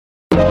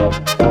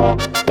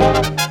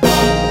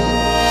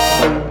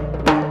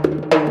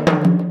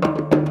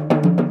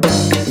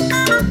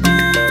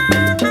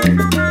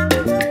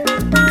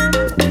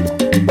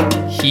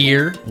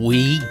Here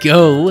we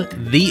go,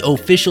 the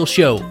official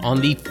show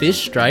on the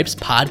Fish Stripes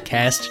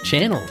podcast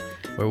channel,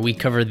 where we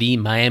cover the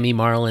Miami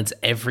Marlins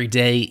every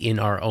day in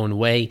our own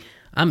way.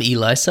 I'm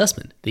Eli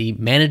Sussman, the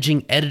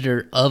managing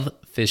editor of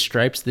Fish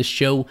Stripes, the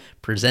show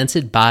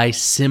presented by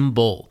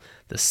Symbol,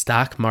 the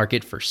stock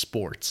market for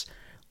sports.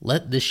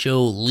 Let this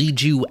show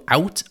lead you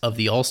out of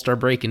the All-Star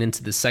break and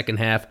into the second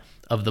half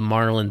of the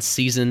Marlins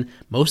season.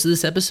 Most of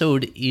this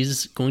episode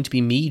is going to be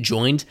me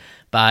joined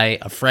by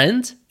a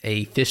friend,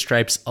 a Fish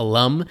Stripes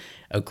alum,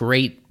 a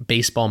great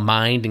baseball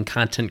mind and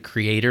content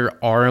creator,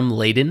 Aram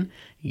Layden.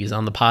 He's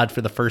on the pod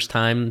for the first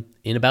time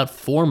in about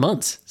 4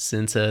 months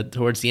since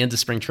towards the end of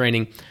spring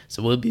training.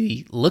 So we'll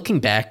be looking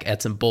back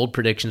at some bold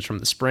predictions from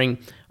the spring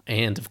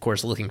and, of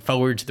course, looking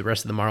forward to the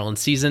rest of the Marlins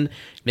season,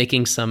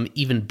 making some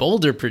even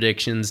bolder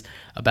predictions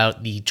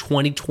about the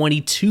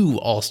 2022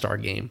 All-Star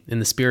game in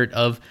the spirit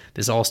of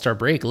this All-Star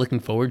break, looking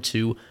forward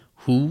to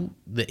who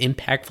the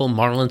impactful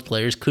Marlins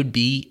players could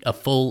be a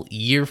full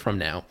year from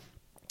now.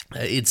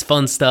 It's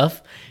fun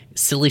stuff,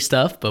 silly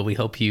stuff, but we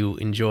hope you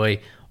enjoy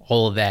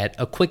all of that.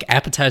 A quick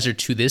appetizer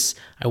to this,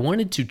 I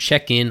wanted to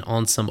check in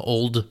on some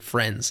old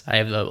friends. I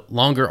have a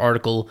longer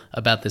article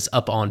about this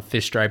up on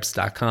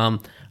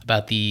fishstripes.com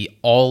about the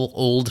All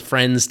Old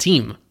Friends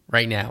team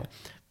right now,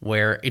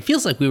 where it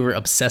feels like we were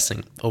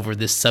obsessing over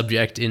this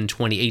subject in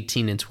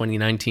 2018 and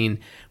 2019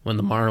 when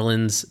the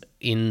Marlins,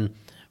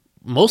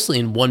 mostly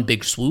in one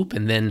big swoop,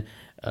 and then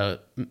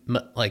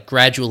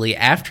gradually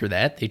after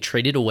that, they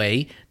traded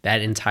away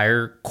that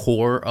entire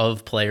core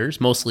of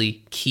players,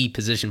 mostly key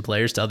position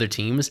players, to other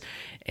teams,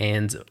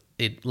 and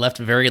it left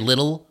very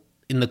little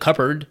in the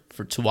cupboard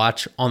to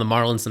watch on the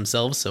Marlins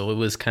themselves, so it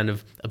was kind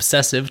of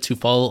obsessive to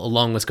follow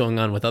along what's going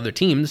on with other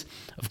teams.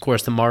 Of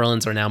course, the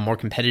Marlins are now more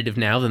competitive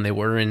now than they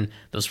were in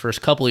those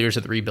first couple years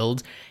of the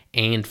rebuild,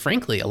 and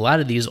frankly, a lot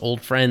of these old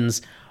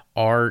friends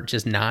are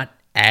just not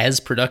as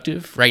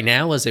productive right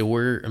now as they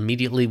were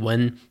immediately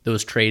when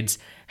those trades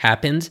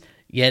happened.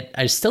 Yet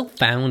I still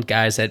found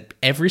guys at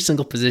every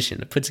single position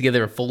to put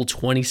together a full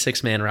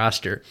 26-man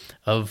roster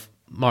of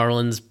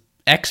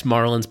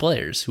ex-Marlins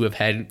players who have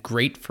had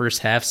great first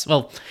halves.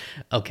 Well,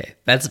 okay,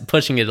 that's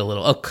pushing it a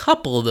little. A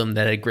couple of them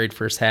that had great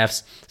first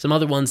halves. Some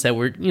other ones that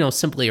were,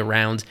 simply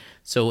around.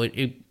 So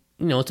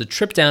it's a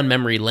trip down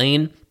memory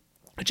lane,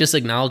 just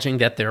acknowledging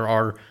that there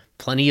are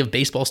plenty of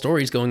baseball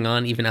stories going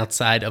on even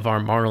outside of our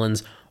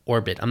Marlins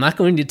orbit. I'm not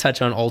going to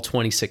touch on all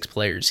 26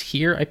 players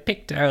here. I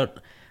picked out,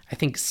 I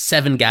think,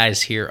 7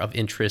 guys here of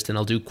interest, and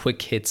I'll do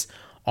quick hits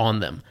on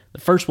them.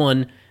 The first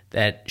one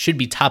that should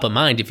be top of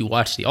mind if you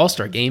watch the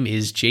All-Star game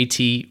is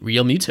JT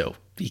Realmuto,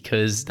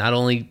 because not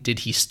only did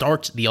he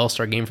start the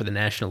All-Star game for the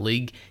National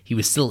League, he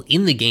was still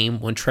in the game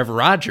when Trevor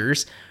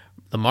Rogers,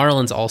 the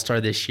Marlins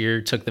All-Star this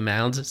year, took the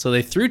mound. So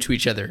they threw to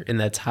each other in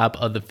the top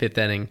of the 5th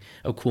inning,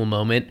 a cool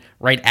moment.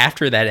 Right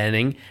after that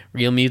inning,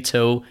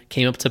 Realmuto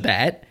came up to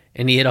bat,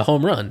 and he hit a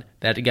home run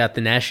that got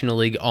the National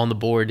League on the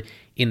board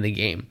in the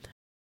game.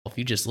 If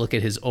you just look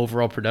at his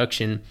overall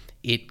production,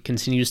 it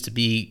continues to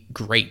be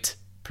great,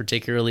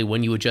 particularly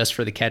when you adjust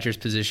for the catcher's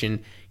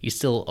position. He's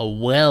still a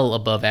well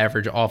above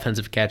average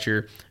offensive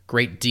catcher,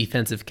 great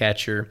defensive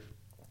catcher.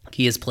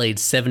 He has played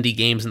 70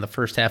 games in the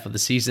first half of the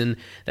season.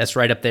 That's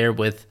right up there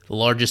with the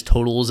largest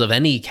totals of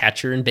any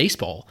catcher in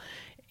baseball.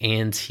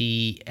 And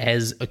he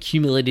has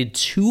accumulated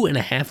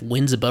 2.5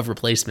 wins above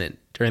replacement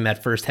during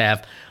that first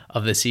half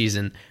of the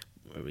season.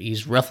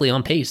 He's roughly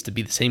on pace to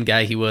be the same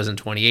guy he was in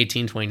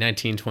 2018,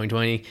 2019,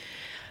 2020.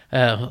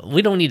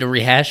 We don't need to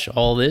rehash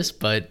all this,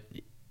 but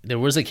there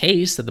was a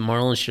case that the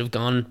Marlins should have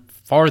gone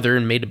farther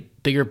and made a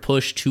bigger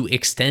push to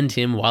extend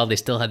him while they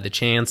still had the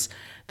chance.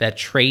 That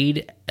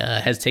trade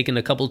has taken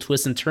a couple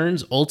twists and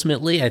turns.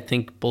 Ultimately, I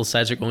think both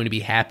sides are going to be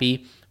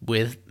happy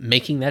with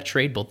making that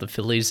trade, both the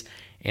Phillies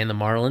and the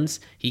Marlins.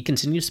 He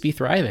continues to be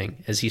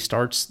thriving as he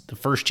starts the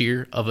first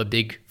year of a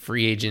big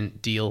free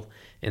agent deal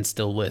and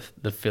still with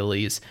the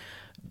Phillies.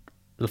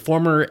 The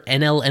former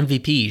NL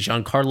MVP,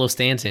 Giancarlo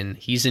Stanton,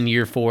 he's in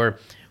year 4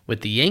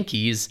 with the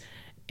Yankees.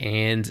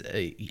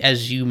 And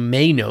as you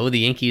may know,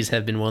 the Yankees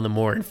have been one of the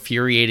more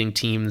infuriating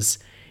teams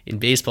in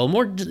baseball,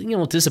 more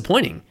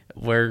disappointing,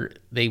 where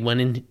they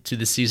went into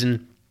the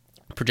season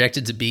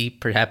projected to be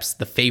perhaps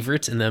the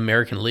favorites in the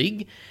American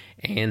League.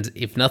 And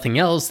if nothing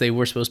else, they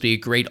were supposed to be a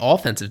great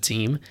offensive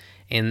team.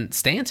 And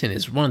Stanton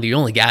is one of the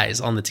only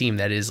guys on the team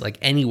that is like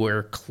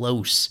anywhere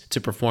close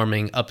to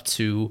performing up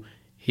to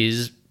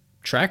his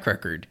track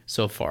record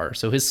so far.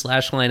 So his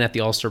slash line at the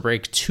All-Star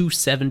break,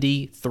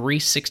 270,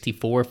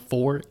 364,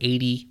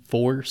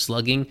 484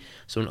 slugging.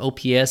 So an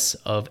OPS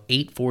of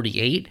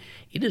 848.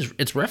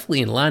 It's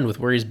roughly in line with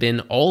where he's been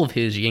all of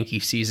his Yankee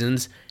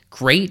seasons.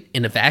 Great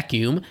in a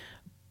vacuum.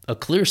 A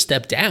clear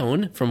step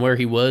down from where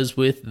he was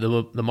with the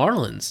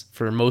Marlins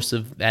for most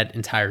of that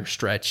entire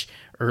stretch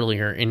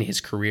earlier in his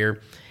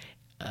career.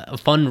 A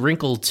fun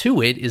wrinkle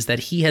to it is that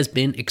he has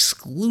been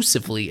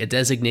exclusively a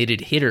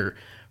designated hitter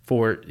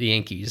for the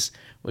Yankees,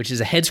 which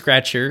is a head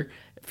scratcher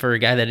for a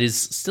guy that is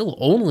still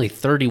only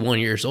 31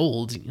 years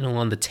old,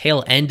 on the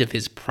tail end of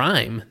his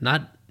prime,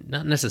 not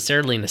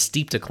necessarily in a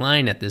steep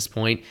decline at this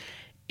point.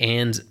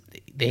 And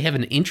they have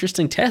an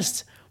interesting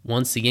test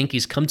once the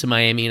Yankees come to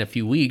Miami in a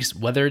few weeks,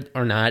 whether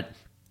or not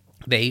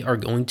they are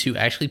going to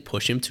actually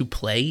push him to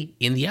play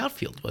in the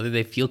outfield, whether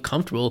they feel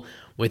comfortable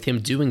with him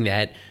doing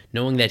that,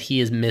 knowing that he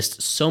has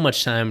missed so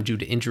much time due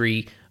to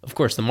injury, of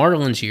course, the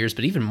Marlins years,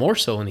 but even more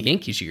so in the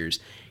Yankees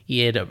years. He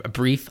had a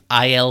brief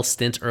IL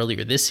stint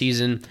earlier this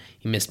season.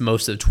 He missed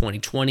most of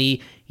 2020.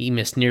 He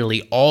missed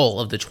nearly all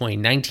of the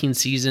 2019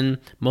 season,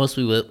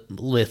 mostly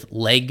with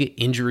leg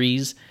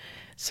injuries.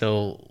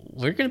 So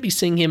we're going to be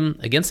seeing him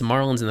against the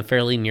Marlins in the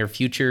fairly near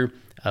future.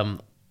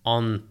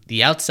 On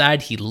the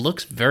outside, he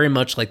looks very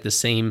much like the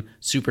same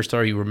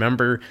superstar you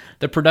remember.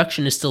 The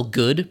production is still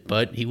good,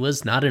 but he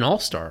was not an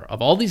all-star.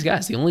 Of all these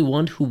guys, the only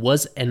one who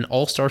was an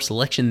all-star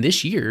selection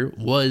this year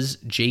was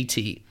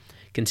JT.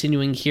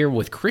 Continuing here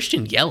with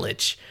Christian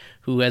Yelich,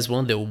 who has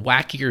one of the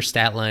wackier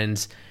stat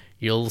lines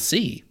you'll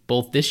see,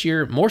 both this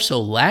year, more so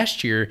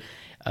last year.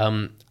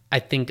 I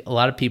think a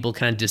lot of people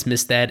kind of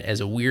dismiss that as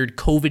a weird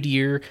COVID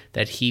year,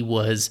 that he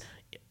was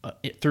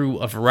through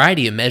a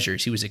variety of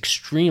measures, he was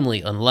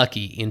extremely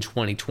unlucky in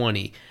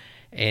 2020,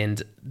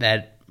 and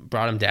that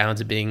brought him down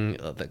to being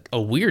a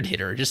weird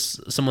hitter,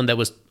 just someone that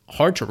was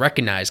hard to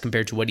recognize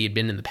compared to what he had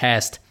been in the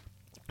past.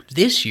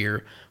 This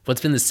year,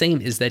 what's been the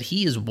same is that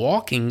he is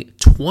walking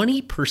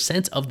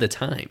 20% of the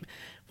time.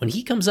 When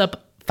he comes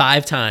up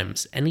 5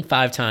 times, any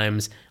 5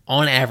 times,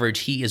 on average,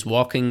 he is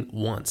walking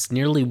once.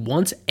 Nearly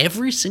once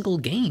every single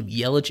game,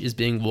 Yelich is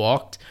being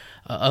walked.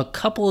 A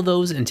couple of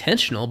those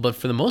intentional, but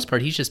for the most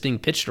part, he's just being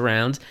pitched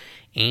around,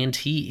 and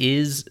he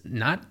is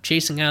not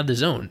chasing out of the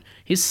zone.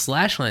 His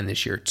slash line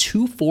this year,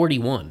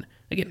 241.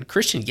 Again,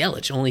 Christian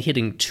Yelich only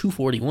hitting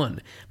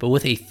 241, but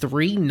with a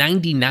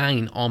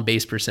 399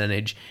 on-base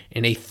percentage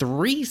and a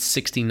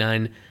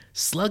 369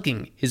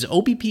 slugging. His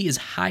OBP is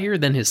higher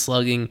than his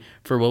slugging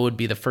for what would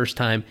be the first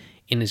time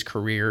in his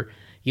career.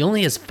 He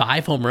only has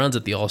 5 home runs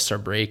at the All-Star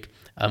break.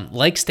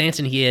 Like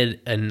Stanton, he had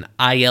an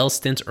IL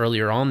stint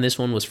earlier on. This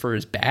one was for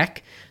his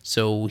back,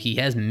 so he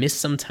has missed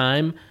some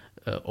time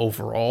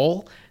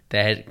overall.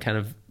 That kind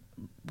of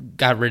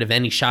got rid of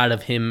any shot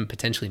of him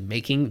potentially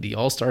making the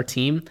All-Star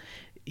team.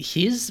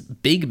 His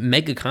big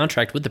mega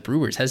contract with the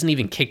Brewers hasn't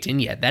even kicked in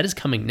yet. That is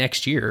coming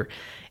next year.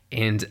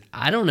 And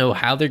I don't know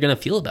how they're going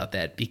to feel about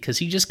that, because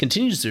he just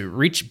continues to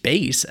reach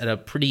base at a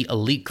pretty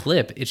elite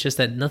clip. It's just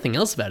that nothing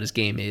else about his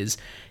game is.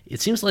 It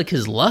seems like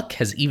his luck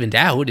has evened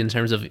out in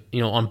terms of,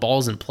 on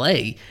balls in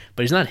play,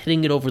 but he's not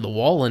hitting it over the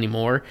wall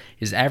anymore.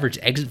 His average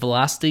exit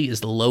velocity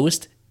is the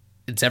lowest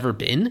it's ever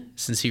been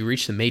since he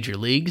reached the major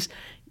leagues.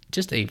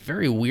 Just a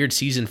very weird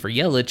season for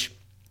Yelich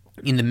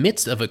in the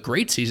midst of a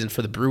great season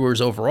for the Brewers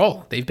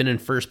overall. They've been in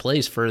first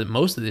place for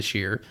most of this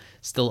year,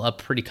 still up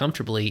pretty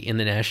comfortably in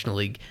the National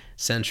League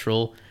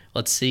Central.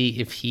 Let's see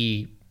if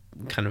he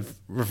kind of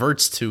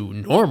reverts to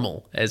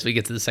normal as we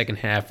get to the second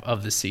half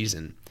of the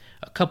season.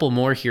 A couple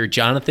more here.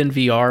 Jonathan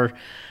VR,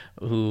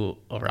 who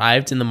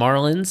arrived in the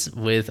Marlins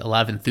with a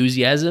lot of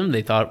enthusiasm.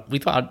 I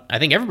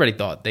think everybody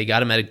thought they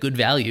got him at a good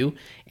value,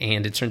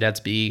 and it turned out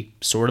to be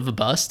sort of a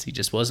bust. He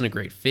just wasn't a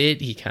great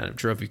fit. He kind of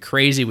drove you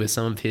crazy with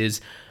some of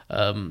his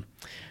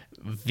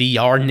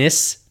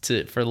VR-ness,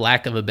 for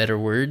lack of a better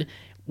word.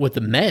 With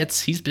the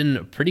Mets, he's been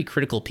a pretty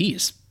critical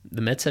piece.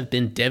 The Mets have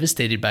been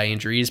devastated by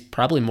injuries,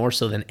 probably more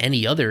so than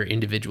any other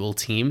individual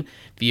team.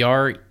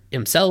 VR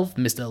himself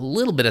missed a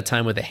little bit of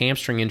time with a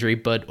hamstring injury,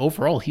 but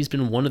overall, he's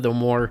been one of the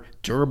more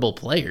durable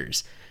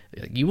players.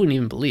 You wouldn't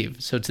even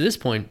believe. So to this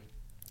point,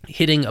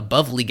 hitting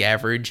above league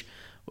average,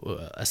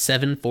 a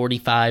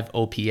 745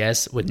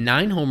 OPS with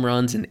 9 home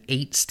runs and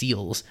 8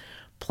 steals,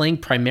 playing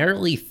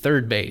primarily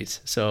third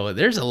base. So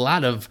there's a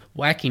lot of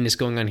wackiness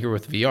going on here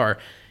with VR.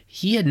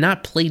 He had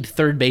not played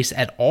third base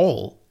at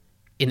all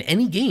in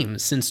any game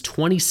since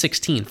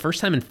 2016.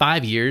 First time in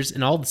 5 years,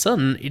 and all of a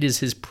sudden, it is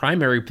his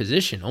primary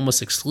position,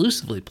 almost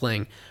exclusively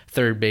playing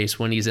third base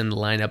when he's in the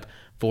lineup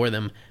for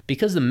them.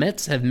 Because the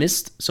Mets have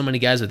missed so many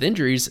guys with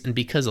injuries, and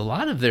because a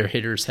lot of their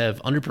hitters have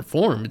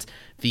underperformed,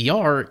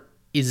 VR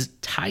is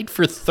tied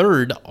for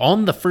third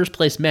on the first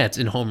place Mets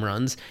in home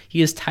runs.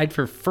 He is tied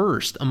for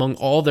first among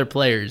all their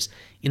players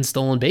in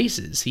stolen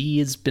bases. He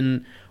has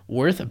been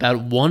worth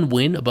about 1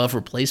 win above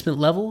replacement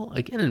level.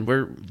 Again,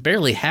 we're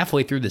barely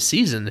halfway through the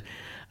season.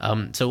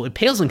 So it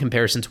pales in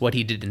comparison to what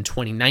he did in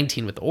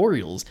 2019 with the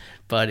Orioles,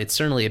 but it's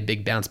certainly a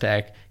big bounce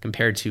back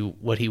compared to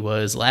what he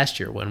was last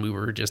year when we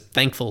were just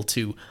thankful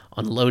to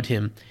unload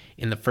him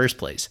in the first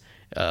place.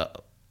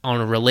 On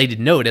a related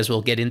note, as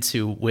we'll get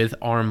into with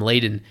Aram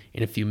Layden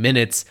in a few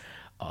minutes,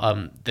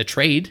 the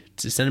trade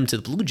to send him to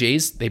the Blue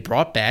Jays, they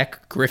brought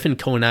back Griffin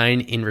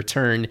Conine in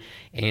return,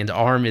 and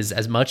Aram is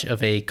as much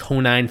of a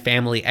Conine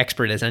family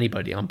expert as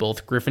anybody on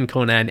both Griffin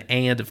Conine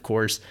and, of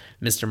course,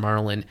 Mr.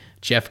 Marlin,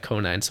 Jeff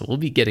Conine. So we'll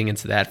be getting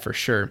into that for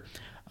sure.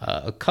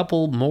 A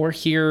couple more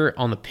here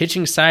on the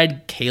pitching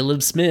side.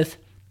 Caleb Smith.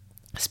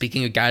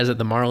 Speaking of guys that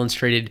the Marlins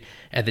traded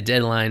at the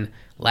deadline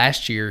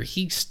last year.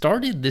 He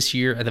started this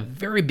year at the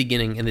very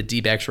beginning in the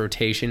D-backs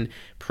rotation.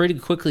 Pretty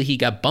quickly, he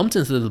got bumped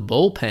into the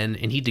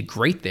bullpen, and he did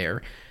great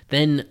there.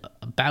 Then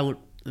about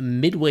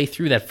midway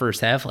through that first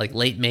half, like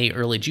late May,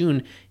 early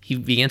June, he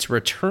began to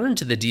return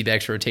to the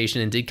D-backs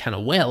rotation and did kind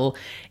of well.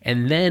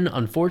 And then,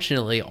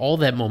 unfortunately, all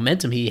that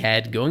momentum he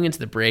had going into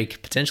the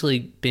break,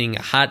 potentially being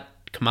a hot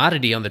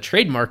commodity on the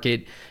trade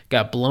market,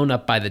 got blown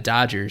up by the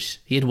Dodgers.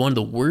 He had one of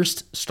the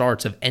worst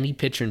starts of any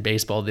pitcher in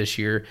baseball this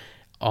year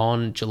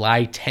on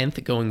July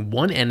 10th, going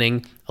 1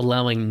 inning,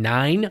 allowing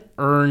 9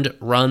 earned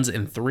runs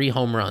and 3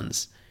 home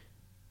runs.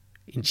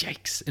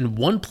 Yikes. In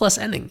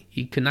 1+ inning.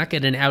 He could not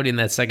get an out in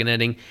that second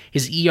inning.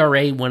 His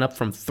ERA went up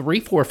from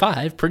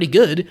 3.45, pretty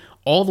good,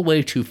 all the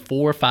way to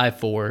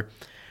 4.54,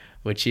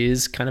 which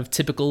is kind of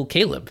typical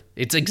Caleb.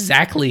 It's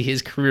exactly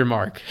his career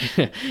mark.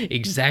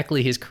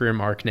 Exactly his career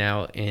mark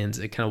now, and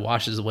it kind of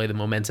washes away the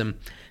momentum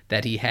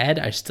that he had.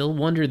 I still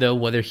wonder, though,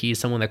 whether he's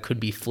someone that could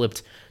be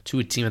flipped to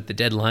a team at the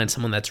deadline,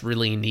 someone that's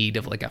really in need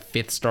of like a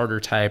 5th starter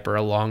type or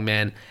a long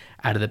man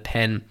out of the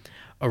pen.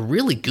 A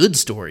really good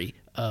story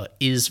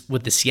is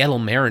with the Seattle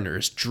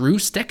Mariners. Drew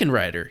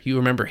Steckenrider. You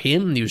remember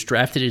him? He was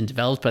drafted and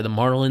developed by the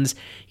Marlins.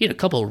 He had a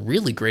couple of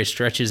really great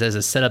stretches as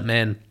a setup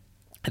man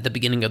at the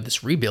beginning of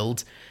this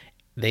rebuild.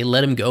 They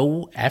let him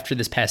go after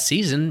this past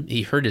season.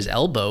 He hurt his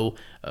elbow,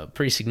 a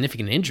pretty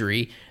significant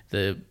injury.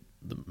 The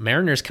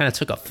Mariners kind of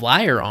took a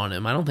flyer on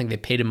him. I don't think they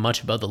paid him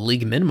much above the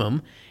league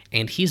minimum,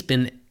 and he's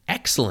been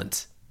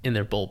excellent in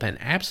their bullpen.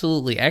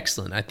 Absolutely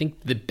excellent. I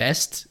think the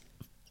best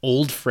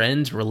old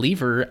friend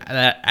reliever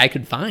that I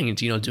could find,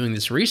 doing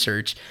this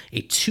research,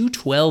 a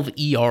 2.12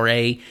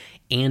 ERA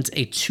and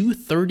a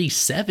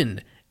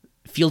 2.37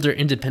 fielder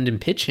independent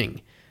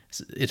pitching.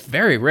 It's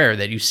very rare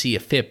that you see a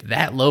FIP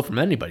that low from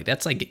anybody.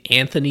 That's like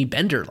Anthony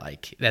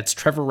Bender-like. That's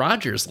Trevor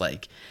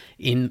Rogers-like.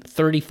 In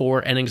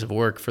 34 innings of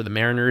work for the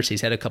Mariners,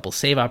 he's had a couple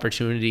save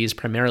opportunities.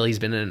 Primarily, he's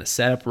been in a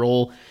setup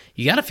role.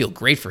 You got to feel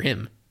great for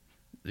him,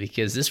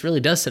 because this really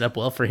does set up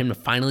well for him to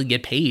finally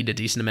get paid a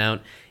decent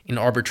amount in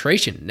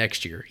arbitration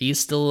next year. He's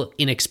still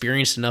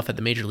inexperienced enough at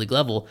the major league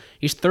level.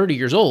 He's 30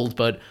 years old,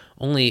 but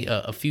only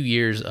a few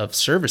years of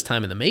service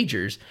time in the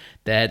majors,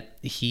 that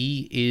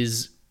he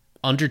is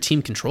under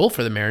team control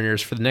for the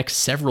Mariners for the next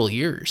several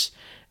years.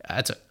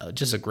 That's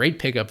just a great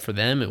pickup for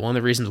them, and one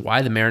of the reasons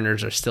why the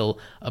Mariners are still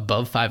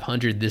above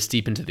 500 this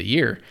deep into the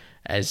year.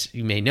 As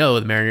you may know,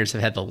 the Mariners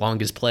have had the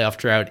longest playoff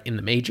drought in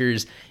the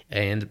majors,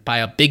 and by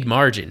a big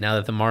margin, now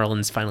that the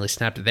Marlins finally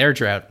snapped their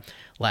drought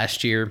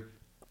last year.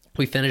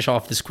 We finish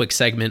off this quick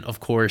segment, of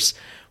course,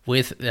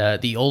 with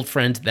the old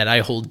friend that I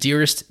hold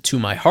dearest to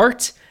my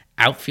heart,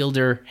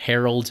 outfielder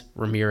Harold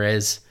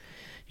Ramirez.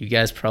 You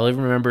guys probably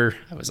remember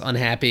I was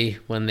unhappy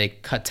when they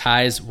cut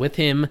ties with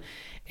him,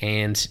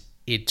 and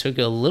it took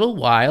a little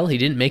while. He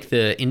didn't make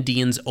the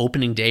Indians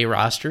opening day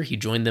roster. He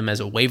joined them as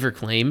a waiver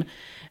claim.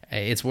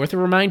 It's worth a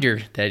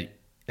reminder that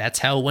that's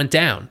how it went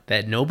down,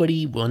 that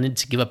nobody wanted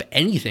to give up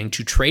anything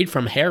to trade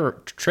for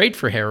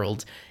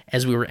Harold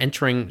as we were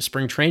entering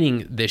spring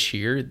training this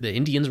year. The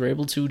Indians were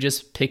able to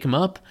just pick him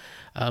up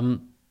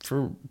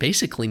for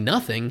basically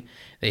nothing.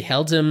 They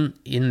held him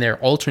in their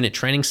alternate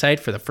training site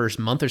for the first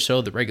month or so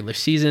of the regular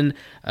season.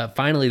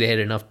 Finally, they had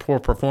enough poor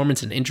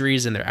performance and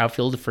injuries in their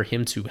outfield for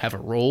him to have a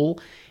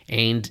role,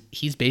 and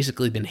he's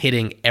basically been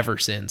hitting ever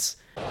since.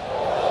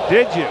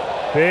 Did you?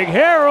 Big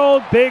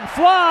Harold, big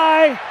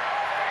fly.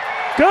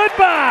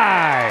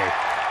 Goodbye.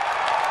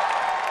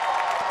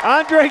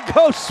 Andre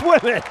goes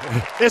swimming.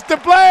 It's the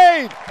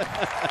blade.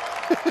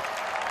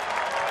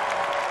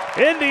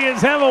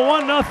 Indians have a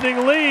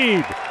 1-0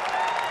 lead.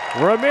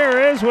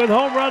 Ramirez with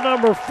home run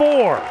number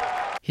 4.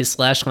 His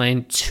slash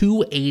line,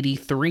 280,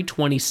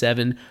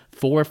 327,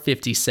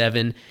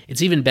 457.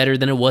 It's even better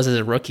than it was as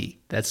a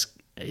rookie.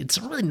 It's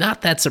really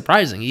not that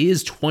surprising. He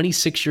is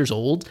 26 years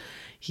old.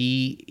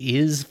 He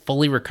is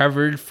fully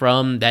recovered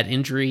from that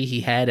injury he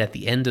had at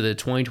the end of the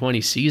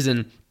 2020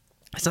 season.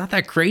 It's not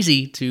that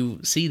crazy to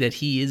see that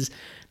he is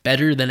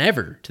better than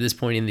ever to this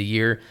point in the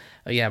year.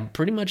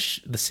 Pretty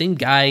much the same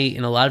guy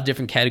in a lot of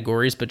different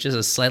categories, but just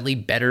a slightly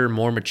better,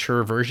 more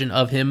mature version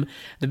of him.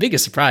 The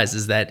biggest surprise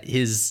is that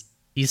he's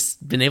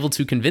been able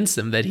to convince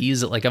them that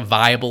he's like a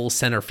viable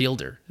center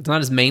fielder. It's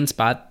not his main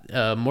spot.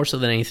 More so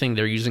than anything,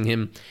 they're using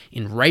him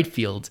in right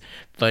field,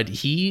 but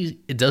he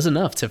does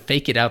enough to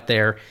fake it out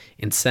there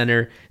in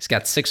center. He's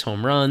got 6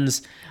 home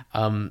runs.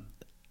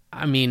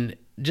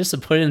 Just to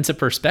put it into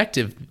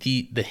perspective,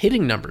 the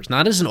hitting numbers,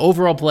 not as an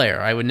overall player,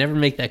 I would never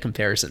make that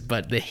comparison,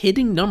 but the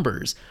hitting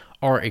numbers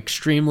are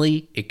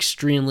extremely,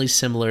 extremely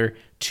similar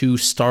to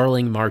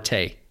Starling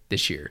Marte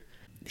this year.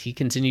 He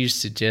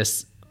continues to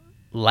just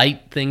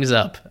light things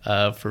up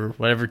for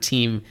whatever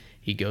team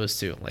he goes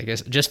to. Like,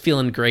 just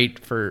feeling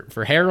great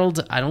for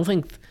Harold. I don't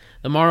think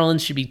the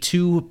Marlins should be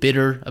too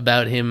bitter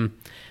about him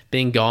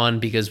being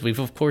gone, because we've,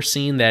 of course,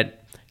 seen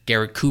that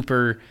Garrett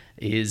Cooper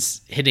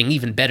is hitting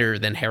even better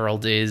than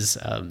Harold is.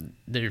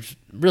 There's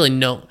really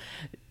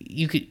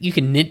you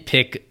can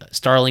nitpick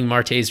Starling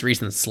Marte's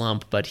recent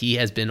slump, but he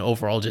has been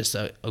overall just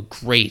a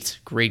great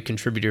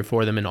contributor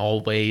for them in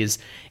all ways.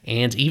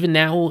 And even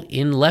now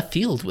in left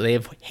field, where they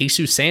have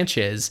Jesus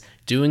Sanchez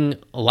doing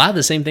a lot of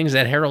the same things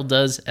that Harold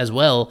does as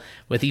well,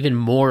 with even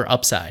more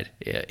upside,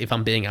 if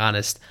I'm being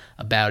honest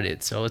about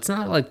it. So it's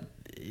not like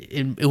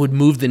it would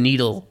move the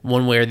needle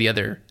one way or the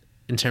other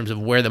in terms of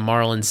where the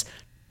Marlins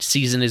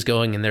season is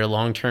going in their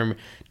long-term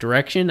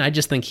direction. I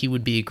just think he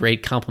would be a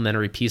great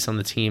complementary piece on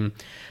the team,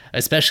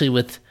 especially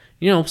with,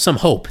 some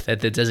hope that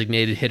the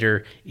designated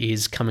hitter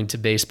is coming to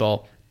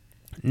baseball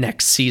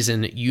next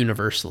season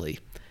universally.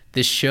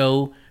 This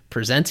show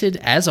presented,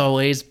 as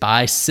always,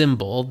 by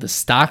SimBull, the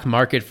stock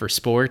market for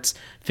sports.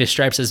 Fish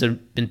Stripes has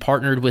been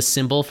partnered with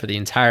SimBull for the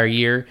entire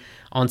year.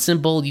 On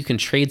SimBull, you can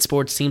trade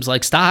sports teams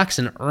like stocks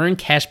and earn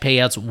cash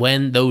payouts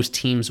when those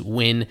teams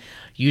win.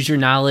 Use your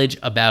knowledge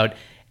about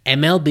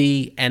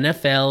MLB,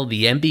 NFL,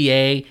 the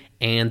NBA,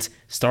 and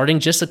starting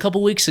just a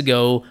couple weeks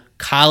ago,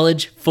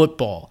 college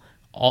football.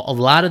 A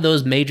lot of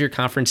those major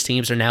conference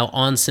teams are now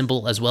on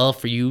SimBull as well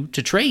for you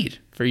to trade,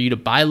 for you to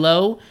buy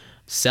low,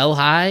 sell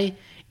high,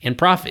 and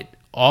profit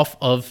off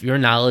of your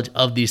knowledge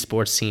of these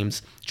sports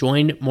teams.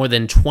 Join more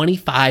than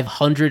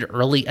 2,500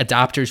 early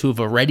adopters who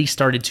have already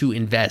started to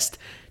invest.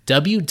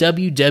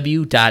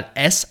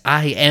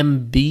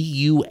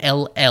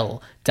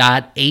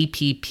 www.simbull.app,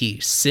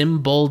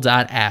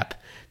 simbull.app.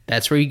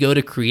 That's where you go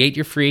to create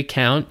your free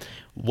account.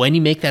 When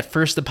you make that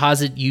first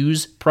deposit,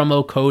 use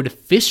promo code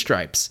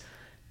FISHSTRIPES.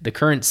 The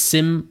current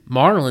Sim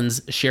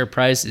Marlins share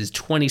price is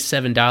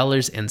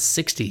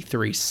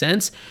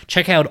 $27.63.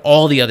 Check out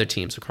all the other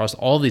teams across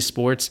all these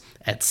sports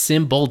at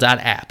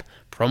simbull.app.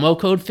 Promo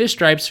code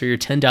FISHSTRIPES for your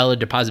 $10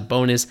 deposit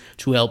bonus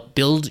to help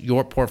build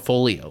your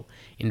portfolio.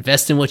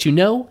 Invest in what you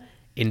know.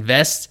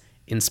 Invest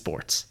in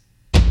sports.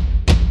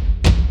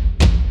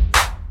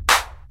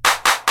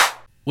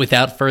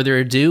 Without further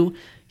ado,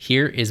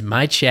 here is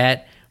my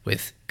chat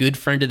with good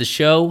friend of the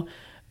show,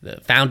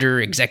 the founder,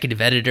 executive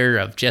editor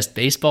of Just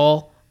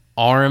Baseball,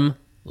 Aram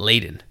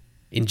Leighton.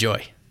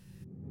 Enjoy.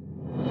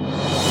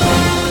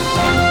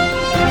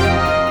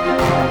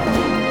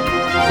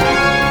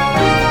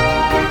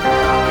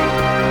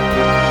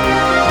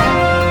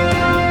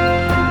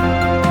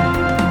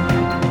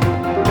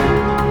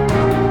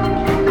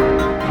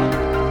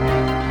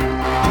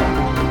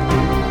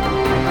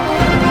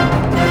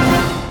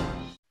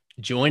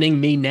 Joining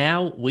me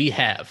now, we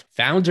have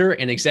founder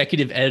and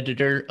executive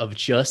editor of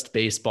Just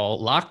Baseball,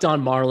 Locked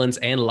On Marlins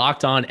and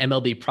Locked On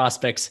MLB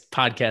Prospects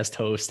podcast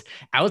host,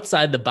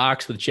 Outside the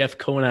Box with Jeff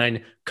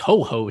Conine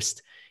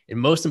co-host, and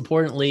most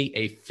importantly,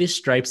 a Fish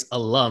Stripes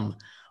alum.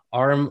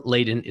 Aram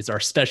Leighton is our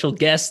special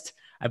guest.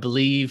 I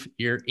believe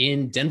you're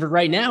in Denver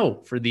right now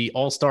for the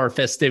All-Star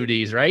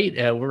festivities, right?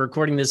 We're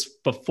recording this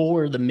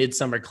before the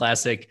Midsummer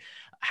Classic.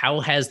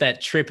 How has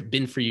that trip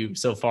been for you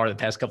so far the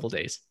past couple of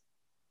days?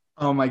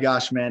 Oh my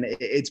gosh, man.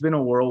 It's been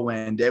a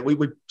whirlwind. We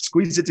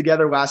squeezed it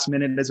together last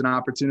minute as an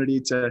opportunity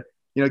to,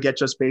 get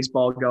Just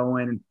Baseball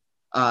going.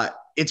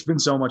 It's been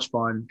so much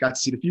fun. Got to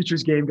see the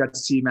Futures game, got to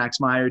see Max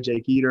Meyer,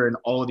 Jake Eater, and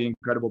all of the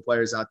incredible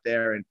players out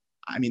there. And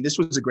I mean, this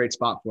was a great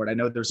spot for it. I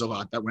know there's a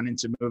lot that went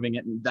into moving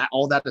it, and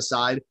all that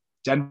aside,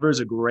 Denver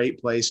is a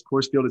great place.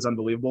 Coors Field is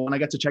unbelievable. And I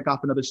got to check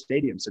off another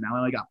stadium. So now I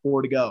only got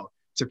 4 to go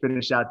to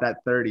finish out that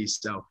 30.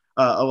 So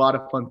a lot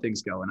of fun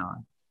things going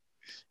on.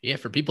 Yeah,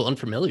 for people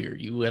unfamiliar,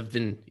 you have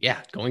been,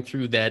 going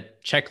through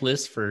that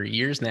checklist for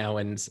years now,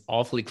 and it's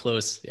awfully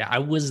close. Yeah, I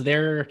was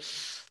there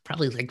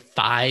probably like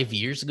 5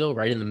 years ago,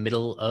 right in the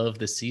middle of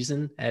the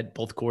season at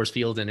both Coors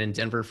Field and in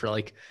Denver for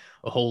like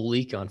a whole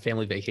week on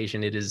family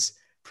vacation. It is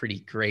pretty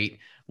great.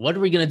 What are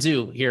we going to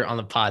do here on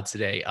the pod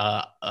today?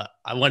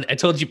 I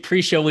told you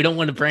pre-show, we don't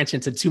want to branch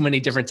into too many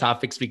different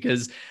topics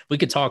because we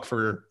could talk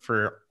for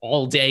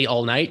all day,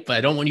 all night, but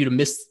I don't want you to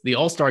miss the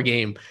All-Star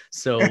game.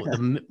 So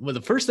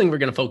the first thing we're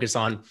going to focus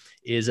on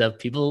is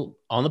people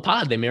on the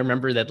pod. They may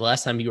remember that the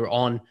last time you were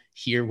on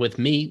here with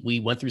me, we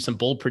went through some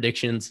bold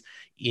predictions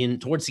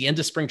towards the end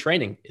of spring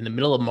training in the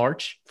middle of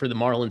March for the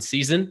Marlins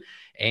season.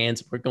 And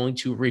we're going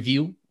to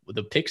review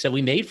the picks that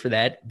we made for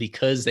that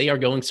because they are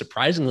going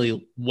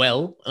surprisingly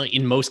well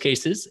in most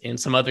cases, in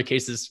some other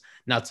cases,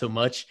 not so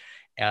much.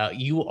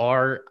 You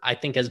are, I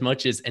think, as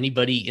much as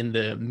anybody in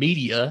the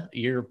media,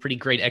 you're a pretty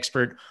great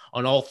expert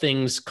on all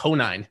things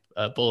Conine,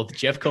 both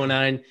Jeff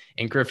Conine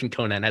and Griffin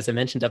Conine. As I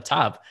mentioned up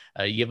top,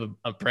 you have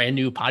a brand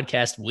new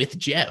podcast with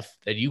Jeff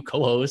that you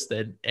co-host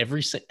that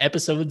every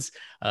episode's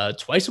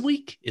twice a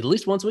week, at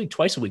least once a week,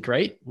 twice a week,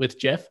 right? With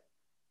Jeff?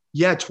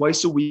 Yeah,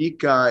 twice a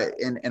week.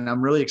 And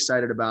I'm really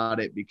excited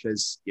about it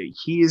because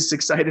he is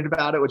excited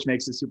about it, which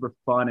makes it super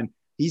fun. And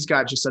he's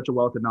got just such a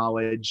wealth of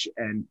knowledge.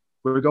 And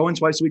we're going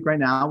twice a week right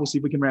now. We'll see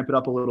if we can ramp it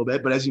up a little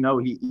bit. But as you know,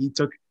 he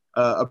took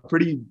a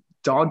pretty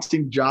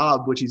daunting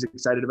job, which he's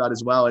excited about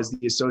as well, as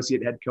the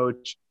associate head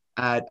coach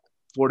at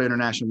Florida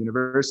International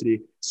University.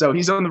 So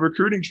he's on the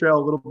recruiting trail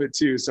a little bit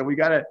too. So we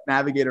got to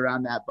navigate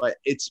around that. But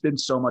it's been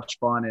so much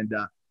fun. And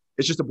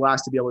it's just a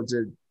blast to be able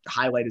to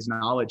highlight his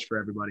knowledge for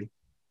everybody.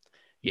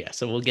 Yeah,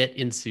 so we'll get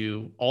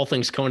into all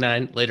things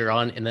Conine later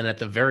on. And then at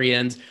the very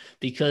end,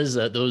 because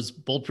those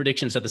bold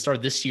predictions at the start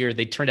of this year,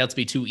 they turned out to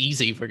be too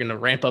easy. We're going to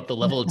ramp up the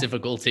level of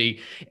difficulty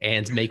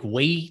and make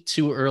way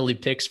too early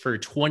picks for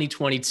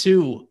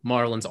 2022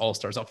 Marlins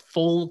All-Stars, a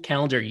full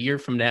calendar year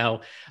from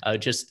now,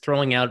 just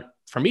throwing out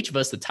from each of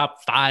us the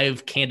top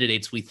 5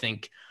 candidates we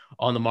think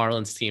on the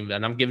Marlins team.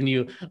 And I'm giving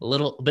you a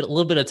little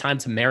bit of time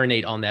to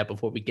marinate on that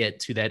before we get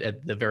to that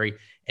at the very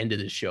end of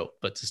the show.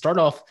 But to start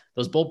off,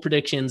 those bold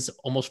predictions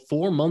almost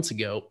 4 months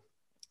ago,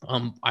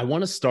 I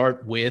want to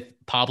start with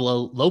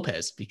Pablo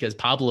Lopez, because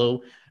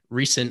Pablo,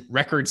 recent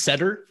record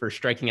setter for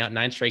striking out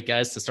 9 straight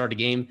guys to start a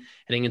game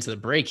heading into the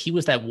break, he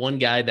was that one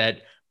guy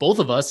that both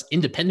of us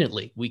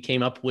independently, we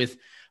came up with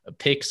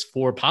picks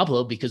for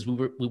Pablo because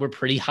we were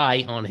pretty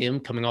high on him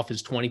coming off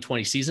his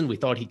 2020 season. We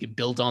thought he could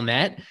build on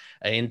that.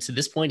 And to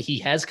this point, he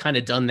has kind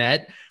of done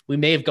that. We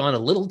may have gone a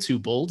little too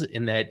bold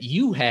in that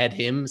you had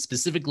him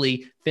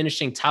specifically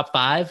finishing top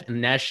 5 in the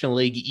National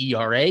League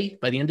ERA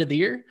by the end of the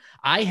year.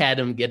 I had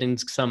him getting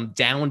some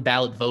down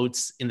ballot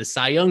votes in the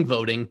Cy Young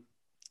voting.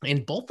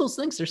 And both those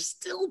things are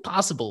still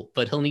possible,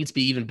 but he'll need to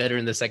be even better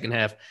in the second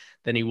half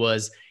than he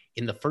was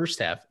in the first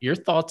half. Your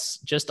thoughts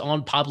just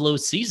on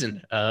Pablo's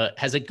season?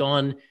 Has it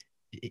gone?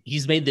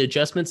 He's made the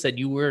adjustments that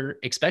you were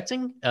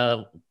expecting.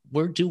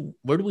 Where do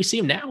we see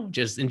him now?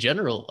 Just in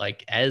general,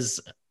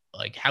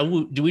 how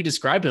do we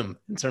describe him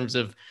in terms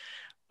of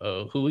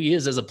who he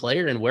is as a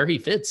player and where he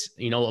fits?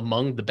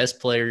 Among the best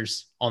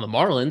players on the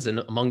Marlins and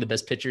among the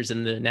best pitchers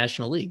in the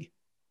National League.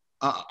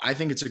 I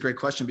think it's a great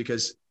question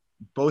because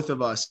both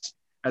of us,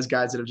 as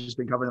guys that have just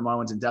been covering the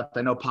Marlins in depth,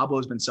 I know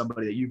Pablo's been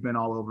somebody that you've been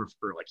all over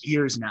for like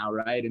years now,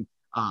 right? And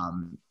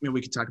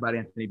we could talk about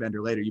Anthony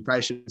Bender later. You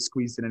probably should have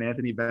squeezed in an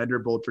Anthony Bender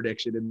bold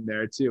prediction in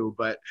there too,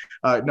 but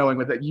knowing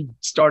that you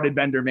started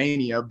Bender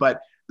mania.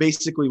 But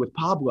basically with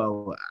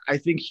Pablo, I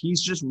think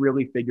he's just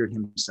really figured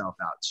himself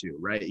out too,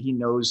 right? He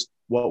knows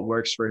what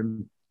works for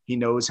him. He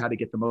knows how to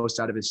get the most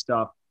out of his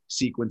stuff,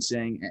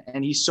 sequencing,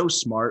 and he's so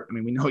smart. I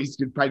mean, we know he's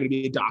probably going to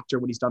be a doctor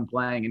when he's done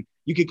playing, and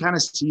you could kind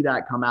of see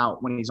that come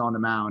out when he's on the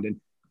mound. And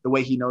the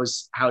way he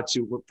knows how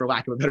to, for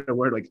lack of a better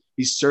word, like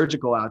he's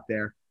surgical out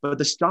there, but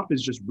the stuff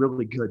is just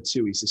really good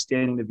too. He's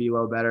sustaining the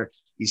velo better.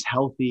 He's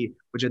healthy,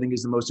 which I think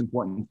is the most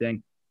important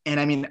thing. And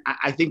I mean,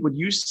 I think when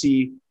you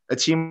see a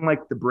team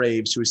like the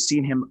Braves, who has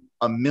seen him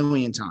a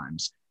million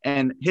times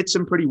and hits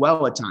him pretty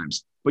well at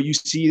times, but you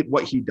see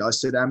what he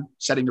does to them,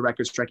 setting the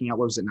record, striking out,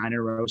 what was it, 9 in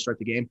a row, start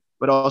the game,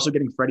 but also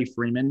getting Freddie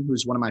Freeman,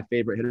 who's one of my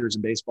favorite hitters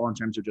in baseball in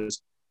terms of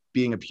just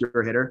being a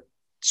pure hitter,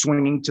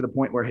 swinging to the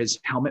point where his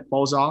helmet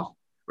falls off.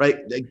 Right?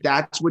 Like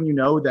that's when you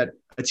know that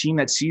a team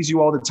that sees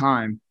you all the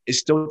time is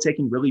still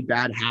taking really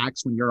bad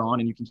hacks when you're on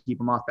and you can keep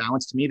them off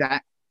balance. To me,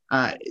 that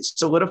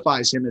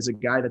solidifies him as a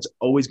guy that's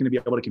always going to be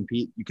able to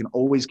compete. You can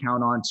always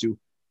count on to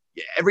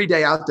every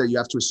day out there. You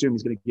have to assume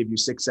he's going to give you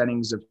 6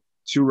 innings of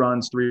 2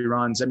 runs, 3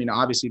 runs. I mean,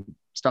 obviously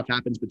stuff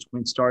happens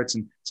between starts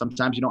and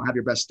sometimes you don't have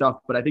your best stuff,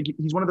 but I think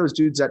he's one of those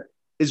dudes that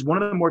is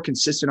one of the more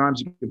consistent arms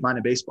you can find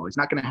in baseball. He's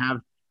not going to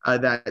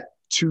have that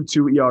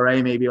 2.2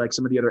 ERA, maybe like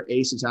some of the other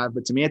aces have.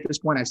 But to me, at this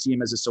point, I see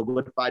him as a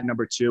solidified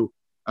number 2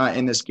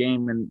 in this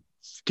game. And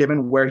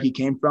given where he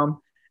came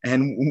from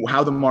and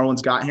how the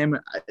Marlins got him,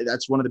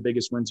 that's one of the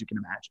biggest wins you can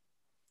imagine.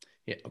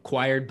 Yeah,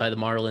 acquired by the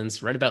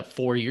Marlins right about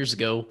 4 years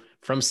ago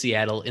from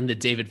Seattle in the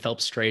David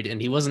Phelps trade. And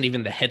he wasn't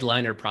even the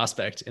headliner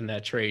prospect in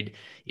that trade.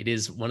 It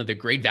is one of the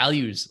great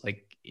values,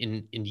 like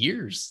in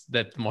years,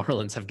 that the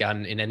Marlins have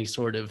gotten in any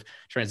sort of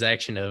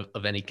transaction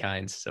of any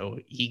kind. So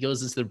he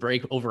goes into the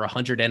break over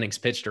 100 innings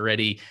pitched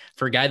already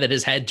for a guy that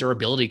has had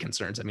durability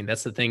concerns. I mean,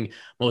 that's the thing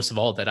most of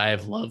all that I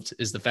have loved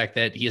is the fact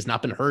that he has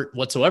not been hurt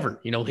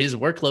whatsoever. His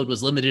workload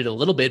was limited a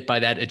little bit by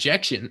that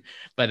ejection,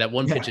 by that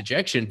one pitch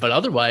ejection, but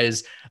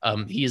otherwise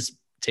he is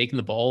taking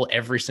the ball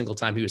every single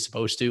time he was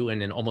supposed to,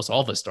 and in almost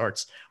all of his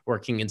starts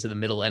working into the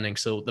middle inning.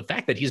 So the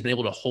fact that he's been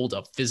able to hold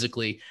up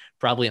physically,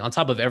 probably on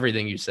top of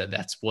everything you said,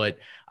 that's what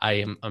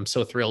I'm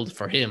so thrilled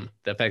for him.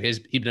 The fact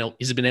is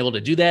he's been able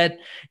to do that.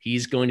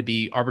 He's going to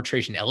be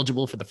arbitration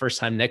eligible for the first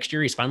time next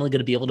year. He's finally going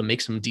to be able to make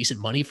some decent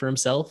money for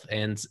himself.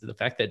 And the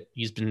fact that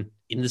he's been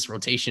in this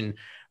rotation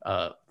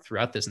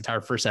throughout this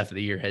entire first half of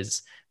the year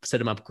has set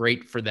him up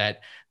great for that.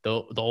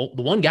 The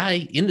one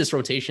guy in this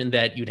rotation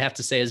that you'd have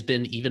to say has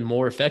been even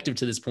more effective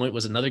to this point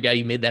was another guy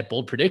you made that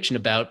bold prediction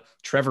about,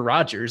 Trevor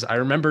Rogers. I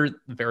remember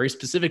very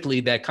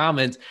specifically that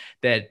comment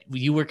that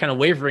you were kind of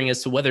wavering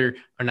as to whether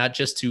or not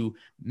just to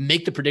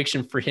make the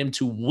prediction for him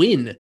to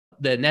win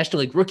the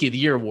National League Rookie of the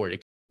Year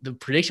award. The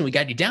prediction we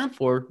got you down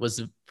for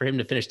was for him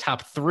to finish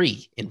top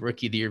 3 in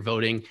Rookie of the Year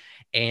voting.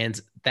 And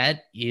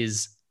that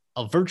is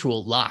a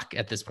virtual lock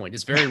at this point.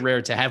 It's very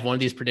rare to have one of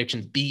these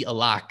predictions be a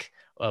lock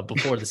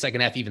before the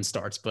second half even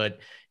starts, but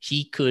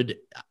he could,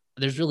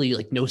 there's really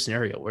like no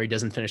scenario where he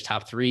doesn't finish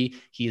top 3.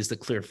 He is the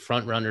clear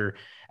front runner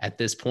at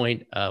this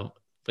point.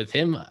 With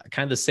him,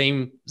 kind of the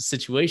same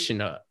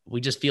situation.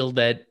 We just feel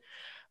that,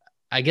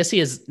 I guess he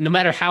has, no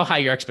matter how high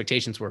your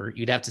expectations were,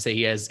 you'd have to say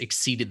he has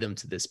exceeded them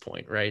to this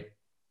point, right?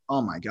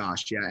 Oh my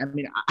gosh. Yeah. I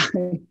mean,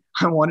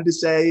 I wanted to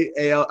say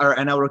AL or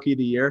NL Rookie of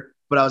the Year,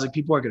 but I was like,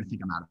 people are going to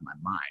think I'm out of my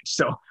mind.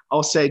 So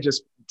I'll say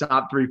just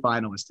top 3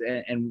 finalists,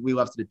 and we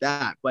left it at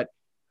that. But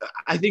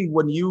I think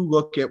when you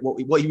look at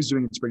what he was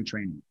doing in spring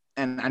training,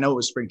 and I know it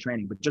was spring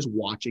training, but just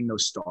watching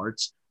those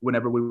starts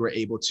whenever we were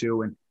able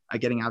to, and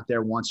getting out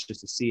there once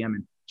just to see him,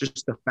 and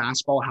just the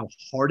fastball, how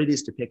hard it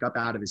is to pick up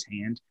out of his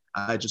hand.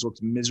 It just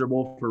looks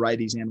miserable for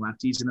righties and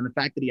lefties. And then the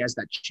fact that he has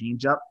that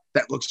changeup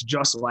that looks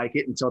just like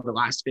it until the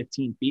last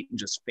 15 feet and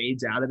just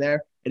fades out of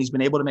there. And he's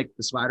been able to make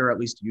the slider at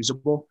least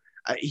usable.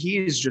 He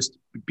has just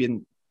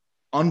been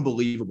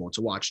unbelievable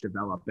to watch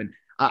develop. And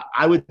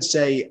I would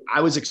say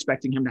I was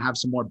expecting him to have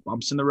some more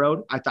bumps in the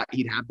road. I thought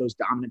he'd have those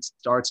dominant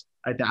starts.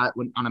 I thought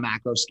on a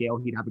macro scale,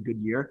 he'd have a good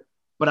year.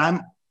 But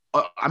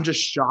I'm just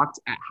shocked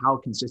at how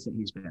consistent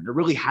he's been. There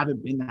really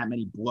haven't been that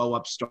many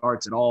blow-up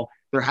starts at all.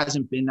 There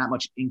hasn't been that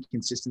much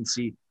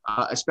inconsistency,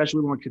 especially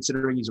when we're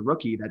considering he's a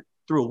rookie that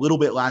threw a little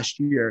bit last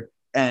year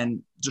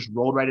and just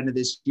rolled right into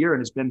this year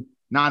and has been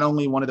not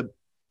only one of the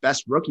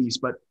best rookies,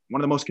 but one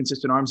of the most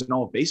consistent arms in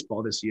all of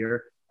baseball this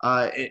year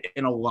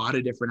in a lot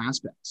of different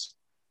aspects.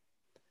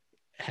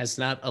 He has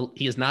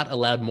not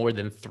allowed more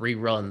than 3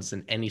 runs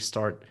in any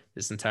start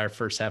this entire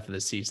first half of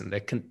the season.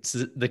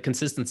 The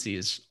consistency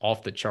is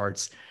off the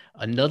charts.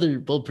 Another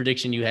bold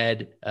prediction you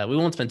had, we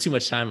won't spend too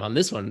much time on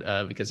this one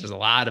because there's a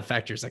lot of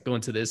factors that go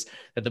into this,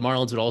 that the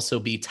Marlins would also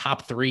be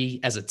top 3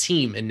 as a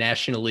team in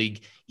National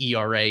League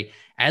ERA.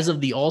 As of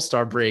the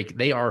All-Star break,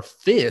 they are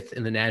 5th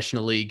in the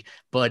National League,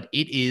 but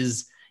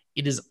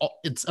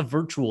it's a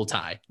virtual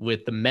tie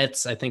with the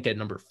Mets, I think, at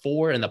number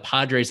 4 and the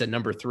Padres at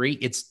number 3.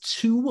 It's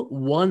 2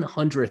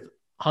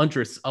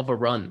 100ths of a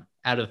run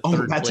out of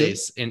third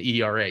place in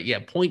ERA. Yeah,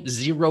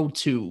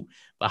 0.02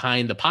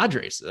 behind the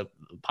Padres. The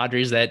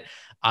Padres that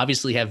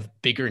obviously have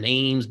bigger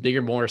names,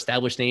 more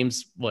established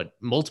names,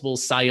 multiple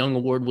Cy Young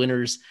Award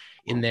winners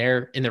in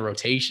their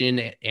rotation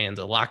and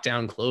a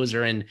lockdown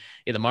closer. And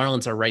the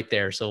Marlins are right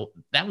there. So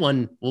that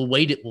one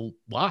we'll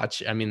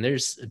watch. I mean,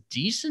 there's a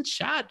decent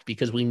shot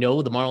because we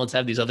know the Marlins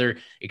have these other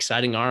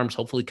exciting arms,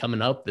 hopefully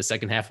coming up the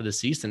second half of the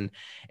season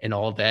and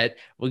all of that.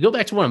 We'll go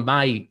back to one of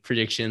my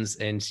predictions,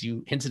 and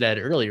you hinted at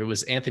it earlier,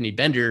 was Anthony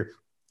Bender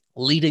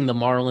leading the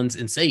Marlins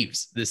in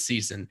saves this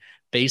season,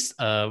 based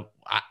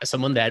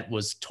someone that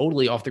was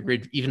totally off the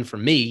grid, even for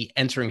me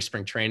entering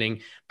spring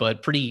training,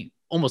 but pretty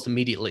almost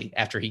immediately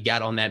after he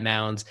got on that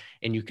mound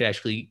and you could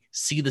actually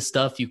see the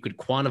stuff, you could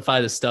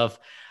quantify the stuff.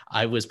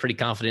 I was pretty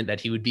confident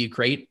that he would be a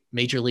great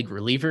major league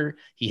reliever.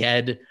 He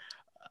had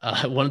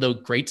one of the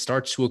great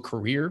starts to a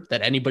career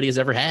that anybody has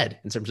ever had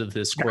in terms of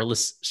the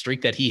scoreless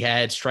streak that he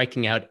had,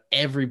 striking out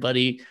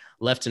everybody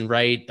left and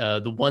right.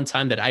 The one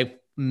time that I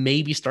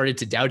maybe started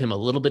to doubt him a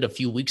little bit a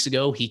few weeks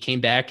ago, he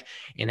came back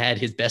and had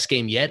his best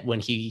game yet when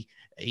he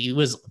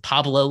was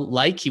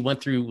Pablo-like. He went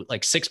through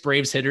like 6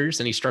 Braves hitters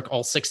and he struck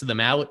all 6 of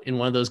them out in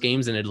one of those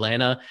games in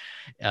Atlanta.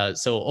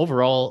 So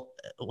overall,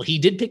 he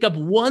did pick up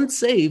 1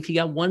 save. He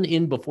got 1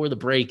 in before the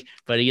break,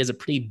 but he has a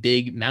pretty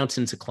big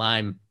mountain to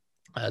climb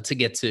to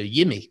get to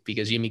Yimi,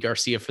 because Yimi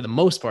Garcia, for the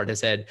most part,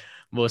 has had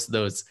most of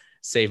those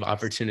save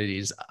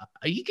opportunities.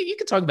 You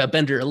can talk about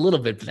Bender a little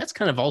bit, but that's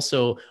kind of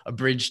also a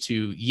bridge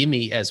to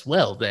Yimi as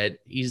well, that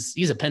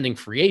he's a pending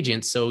free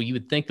agent. So you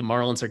would think the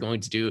Marlins are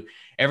going to do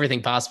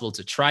everything possible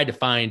to try to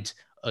find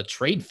a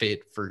trade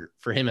fit for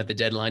him at the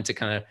deadline to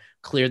kind of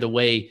clear the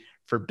way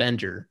for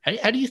Bender.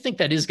 How do you think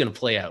that is going to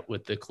play out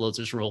with the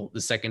closer's role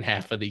the second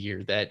half of the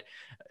year? That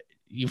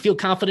you feel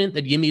confident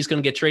that Yimi is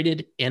going to get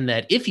traded, and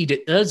that if he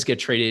does get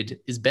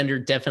traded, is Bender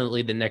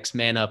definitely the next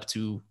man up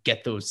to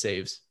get those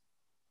saves?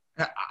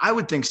 I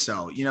would think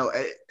so,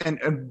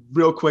 and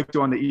real quick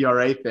on the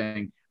ERA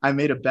thing, I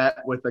made a bet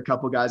with a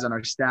couple guys on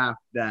our staff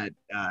that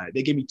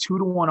they gave me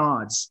 2-1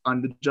 odds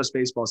on the Just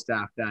Baseball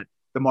staff that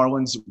the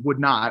Marlins would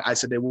not. I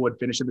said they would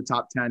finish in the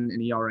top 10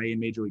 in ERA in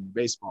Major League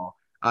Baseball.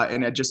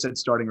 And I just said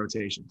starting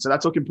rotation. So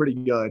that's looking pretty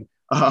good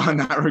on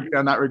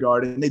that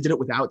regard. And they did it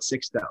without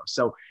 6 though.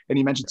 So, and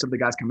you mentioned some of the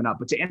guys coming up,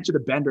 but to answer the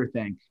Bender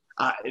thing,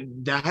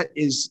 that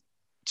is,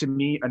 to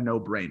me, a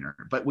no-brainer.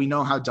 But we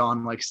know how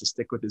Don likes to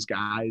stick with his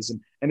guys,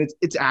 and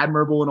it's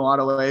admirable in a lot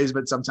of ways,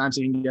 but sometimes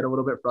it can get a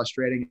little bit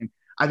frustrating. And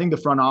I think the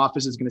front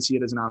office is going to see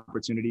it as an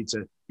opportunity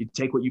to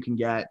take what you can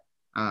get,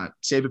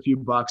 save a few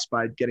bucks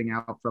by getting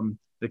out from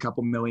the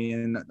couple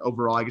million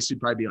overall. I guess it'd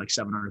probably be like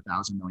 $700,000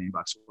 million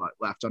bucks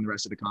left on the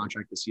rest of the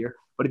contract this year.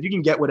 But if you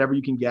can get whatever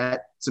you can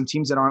get, some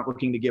teams that aren't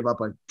looking to give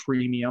up a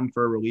premium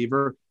for a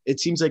reliever,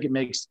 it seems like it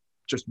makes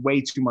just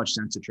way too much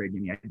sense to trade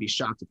Yimi. I'd be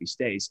shocked if he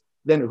stays.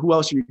 Then who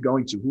else are you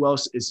going to? Who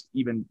else is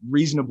even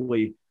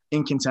reasonably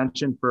in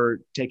contention for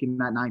taking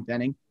that 9th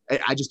inning?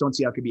 I just don't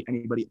see how it could be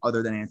anybody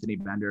other than Anthony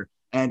Bender.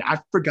 And I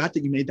forgot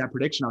that you made that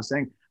prediction. I was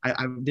saying,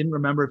 I didn't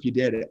remember if you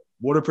did it,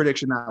 what a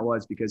prediction that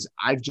was, because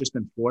I've just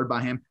been floored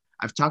by him.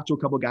 I've talked to a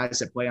couple of guys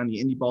that play on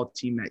the indie ball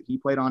team that he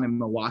played on in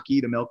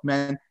Milwaukee, the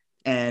Milkmen,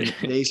 and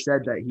they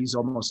said that he's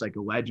almost like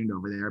a legend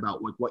over there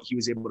about what he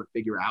was able to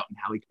figure out and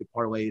how he could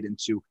parlay it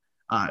into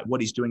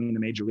what he's doing in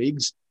the major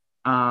leagues.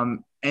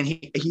 And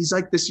he's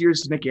like this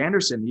year's Nick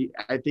Anderson.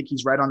 I think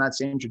he's right on that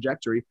same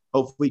trajectory.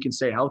 Hopefully he can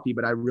stay healthy,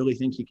 but I really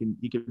think he can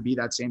be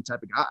that same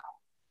type of guy.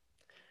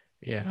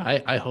 Yeah,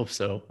 I hope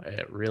so.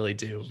 I really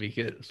do,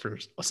 because for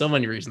so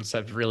many reasons,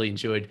 I've really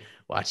enjoyed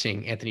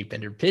watching Anthony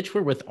Bender pitch.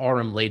 We're with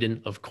Aram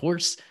Layden, of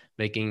course,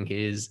 making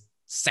his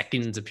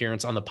second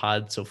appearance on the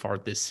pod so far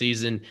this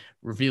season,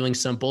 reviewing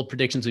some bold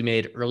predictions we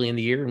made early in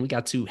the year, and we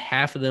got to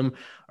half of them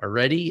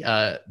already.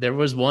 There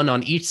was one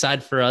on each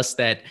side for us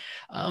that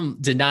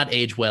did not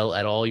age well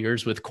at all.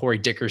 Yours with Corey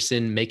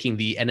Dickerson making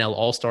the NL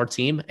All-Star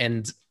team,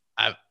 and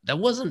that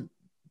wasn't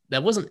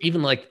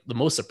even like the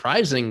most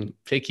surprising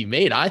pick he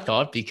made, I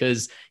thought,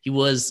 because he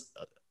was,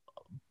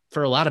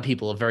 for a lot of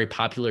people, a very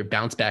popular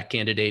bounce back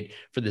candidate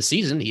for the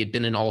season. He had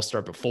been an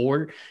all-star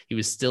before. He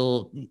was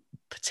still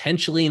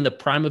potentially in the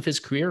prime of his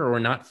career or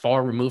not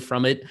far removed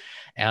from it.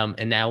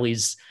 And now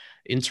he's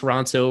in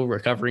Toronto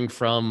recovering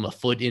from a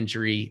foot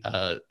injury.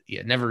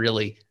 Never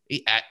really,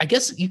 I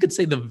guess you could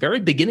say the very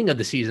beginning of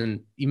the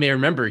season, you may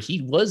remember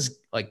he was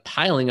like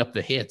piling up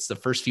the hits the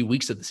first few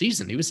weeks of the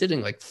season. He was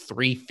hitting like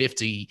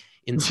 350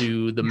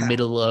 into the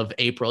middle of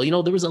April.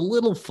 There was a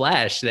little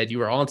flash that you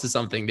were onto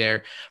something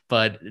there,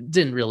 but it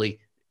didn't really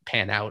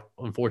pan out,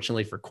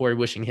 unfortunately, for Corey.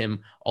 Wishing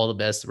him all the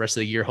best the rest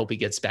of the year. Hope he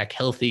gets back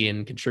healthy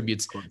and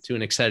contributes to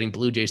an exciting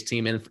Blue Jays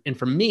team. And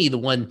for me, the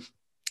one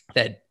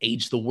that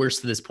aged the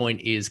worst to this point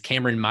is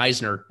Cameron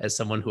Meisner, as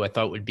someone who I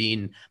thought would be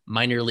in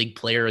minor league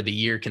player of the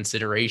year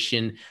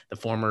consideration, the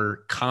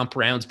former comp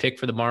rounds pick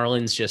for the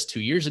Marlins just 2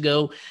 years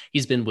ago.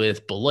 He's been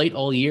with Beloit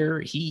all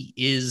year.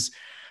 He's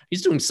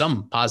doing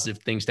some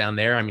positive things down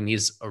there. I mean,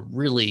 he's a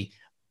really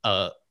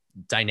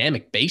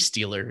dynamic base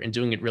stealer and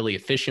doing it really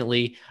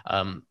efficiently.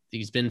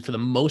 He's been, for the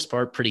most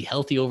part, pretty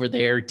healthy over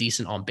there,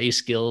 decent on base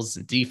skills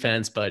and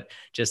defense, but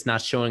just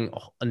not showing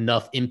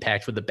enough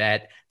impact with the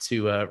bat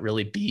to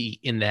really be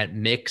in that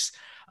mix.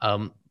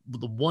 There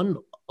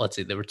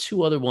were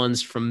two other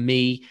ones from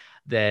me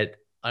that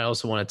I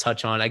also want to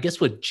touch on. I guess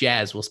with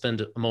Jazz, we'll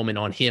spend a moment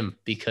on him,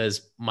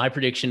 because my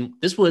prediction,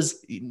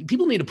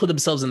 people need to put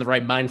themselves in the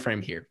right mind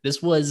frame here.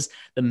 This was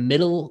the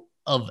middle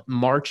of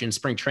March in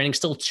spring training,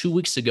 still 2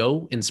 weeks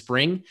ago in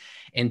spring.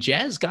 And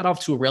Jazz got off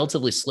to a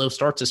relatively slow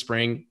start to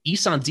spring.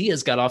 Isan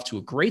Diaz got off to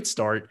a great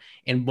start.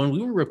 And when we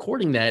were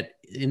recording that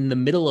in the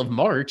middle of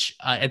March,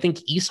 I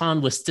think Isan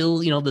was still,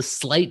 the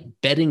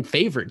slight betting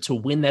favorite to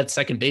win that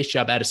second base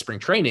job out of spring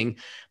training.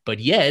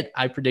 But yet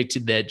I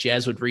predicted that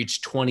Jazz would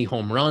reach 20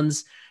 home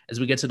runs. As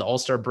we get to the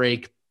All-Star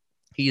break,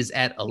 he is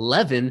at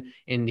 11,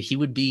 and he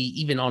would be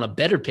even on a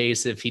better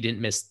pace if he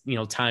didn't miss,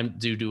 time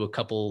due to a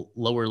couple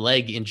lower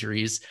leg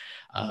injuries.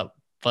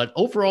 But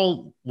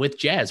overall, with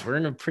Jazz, we're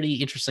in a pretty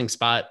interesting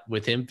spot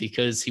with him,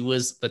 because he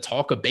was the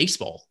talk of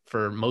baseball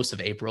for most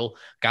of April,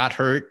 got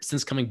hurt.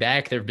 Since coming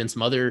back, there have been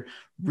some other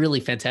really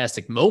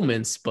fantastic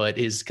moments, but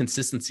his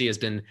consistency has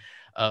been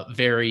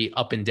very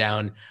up and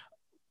down.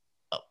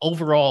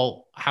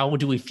 Overall, how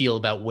do we feel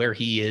about where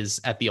he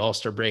is at the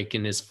All-Star break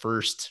in his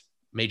first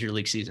major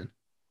league season?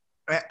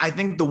 I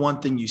think the one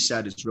thing you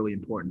said is really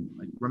important.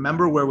 Like,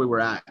 remember where we were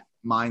at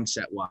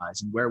mindset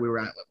wise and where we were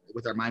at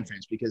with our mind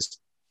frames, because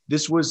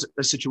this was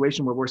a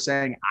situation where we're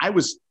saying, I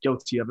was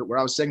guilty of it, where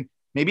I was saying,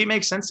 maybe it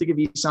makes sense to give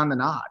Isan the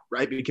nod,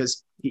 right?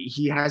 Because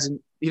he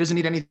doesn't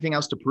need anything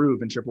else to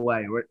prove in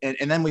AAA.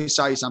 And then we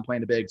saw Isan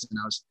playing the bigs, and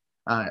I was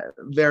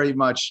very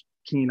much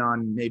keen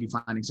on maybe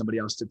finding somebody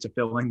else to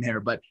fill in there.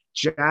 But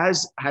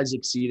Jazz has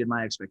exceeded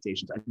my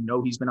expectations. I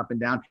know he's been up and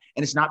down,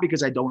 and it's not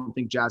because I don't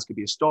think Jazz could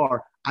be a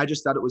star. I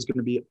just thought it was going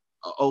to be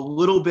a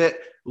little bit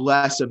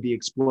less of the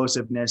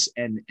explosiveness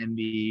and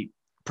the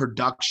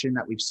production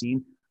that we've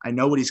seen. I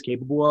know what he's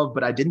capable of,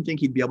 but I didn't think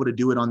he'd be able to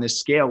do it on this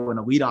scale in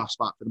a leadoff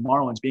spot for the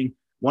Marlins, being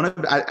one of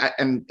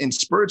and in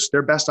spurts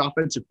their best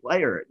offensive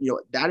player.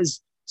 That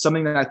is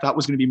something that I thought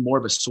was going to be more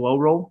of a slow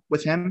roll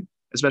with him,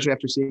 especially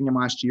after seeing him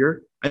last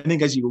year. I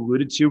think, as you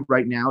alluded to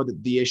right now,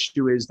 that the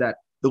issue is that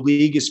the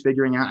league is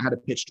figuring out how to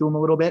pitch to him a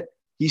little bit.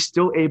 He's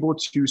still able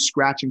to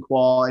scratch and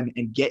claw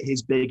and get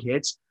his big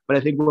hits. But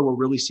I think where we're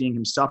really seeing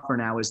him suffer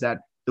now is that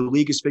the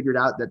league has figured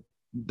out that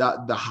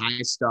the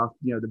high stuff,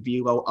 the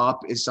velo up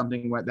is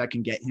something that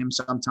can get him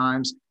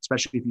sometimes,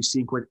 especially if you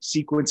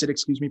sequence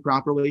it,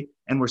 properly.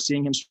 And we're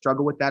seeing him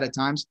struggle with that at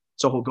times.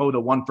 So he'll go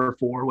the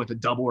 1-for-4 with a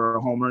double or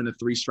a homer and the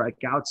 3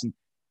 strikeouts. And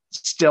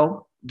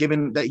still,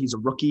 given that he's a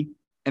rookie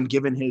and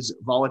given his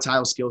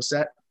volatile skill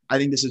set, I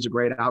think this is a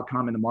great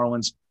outcome. And the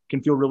Marlins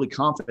can feel really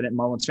confident.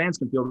 Marlins fans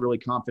can feel really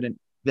confident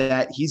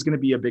that he's going to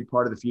be a big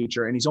part of the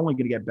future, and he's only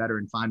going to get better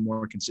and find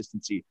more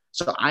consistency.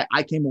 So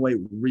I came away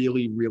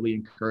really, really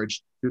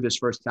encouraged through this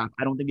first half.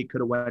 I don't think it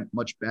could have went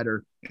much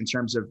better in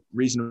terms of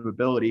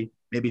reasonability.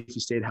 Maybe if he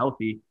stayed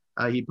healthy,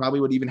 he probably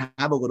would even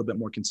have a little bit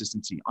more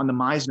consistency. On the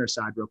Meisner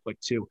side, real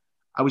quick too,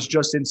 I was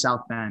just in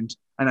South Bend,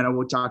 and I know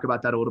we'll talk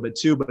about that a little bit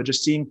too, but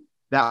just seeing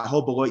that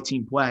whole Beloit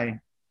team play,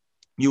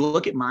 you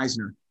look at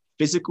Meisner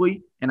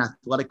physically and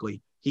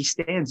athletically, he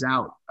stands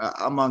out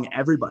among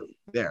everybody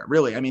there,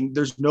 really. I mean,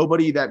 there's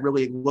nobody that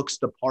really looks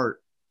the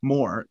part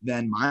more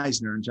than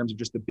Meisner in terms of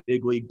just the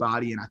big league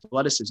body and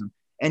athleticism.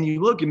 And you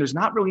look, and there's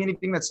not really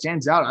anything that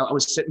stands out. I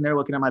was sitting there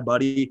looking at my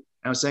buddy,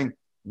 and I was saying,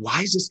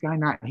 why is this guy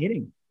not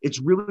hitting? It's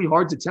really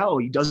hard to tell.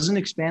 He doesn't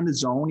expand the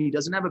zone. He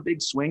doesn't have a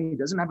big swing. He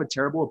doesn't have a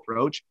terrible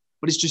approach.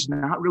 but it's just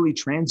not really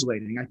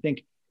translating. I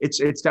think it's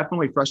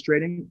definitely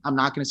frustrating. I'm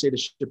not going to say the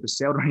ship has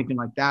sailed or anything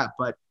like that,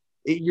 but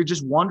you're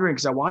just wondering,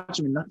 because I watch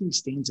him and nothing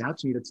stands out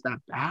to me that's that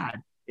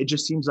bad. It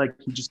just seems like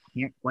he just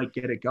can't quite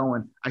get it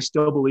going. I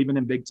still believe in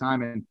him big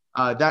time,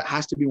 and that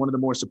has to be one of the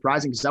more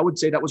surprising, because I would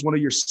say that was one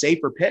of your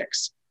safer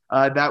picks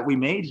that we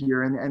made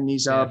here and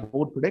these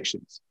bold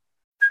predictions.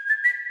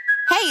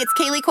 Hey, it's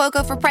Kaylee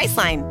Cuoco for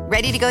Priceline.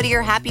 Ready to go to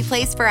your happy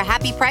place for a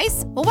happy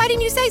price? Well, why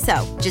didn't you say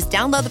so? Just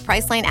download the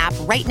Priceline app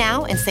right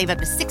now and save up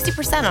to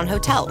 60% on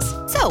hotels.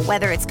 So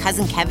whether it's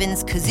Cousin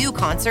Kevin's Kazoo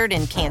Concert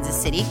in Kansas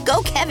City,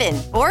 go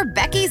Kevin, or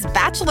Becky's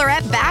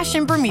Bachelorette Bash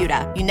in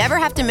Bermuda, you never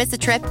have to miss a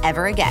trip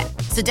ever again.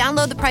 So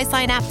download the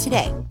Priceline app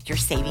today. Your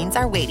savings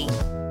are waiting.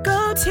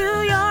 Go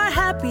to your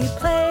happy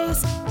place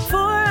for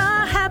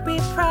a happy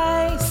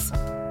price.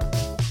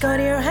 Go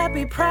to your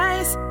happy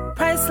price,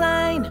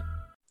 Priceline.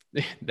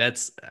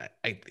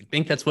 I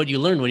think that's what you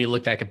learn when you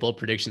look back at bold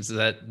predictions, is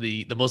that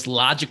the most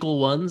logical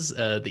ones,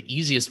 the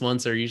easiest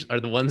ones are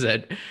the ones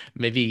that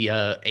maybe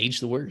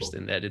age the worst,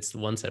 and that it's the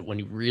ones that when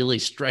you really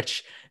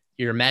stretch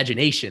your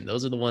imagination,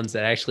 those are the ones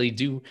that actually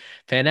do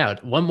pan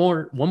out. One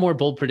more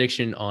bold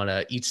prediction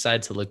on each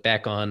side to look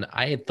back on.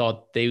 I had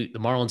thought the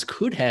Marlins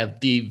could have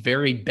the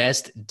very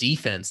best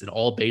defense in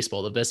all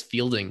baseball, the best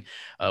fielding,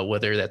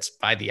 whether that's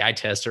by the eye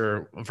test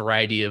or a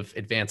variety of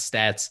advanced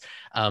stats.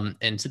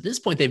 And to this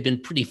point, they've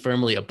been pretty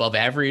firmly above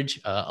average.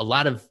 A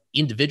lot of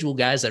individual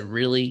guys that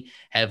really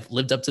have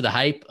lived up to the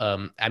hype.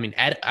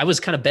 I was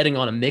kind of betting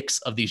on a mix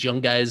of these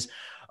young guys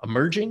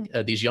emerging,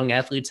 these young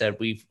athletes that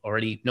we've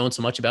already known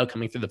so much about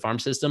coming through the farm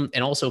system,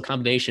 and also a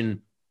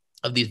combination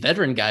of these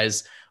veteran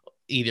guys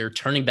either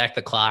turning back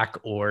the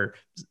clock or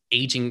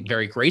aging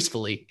very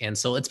gracefully. And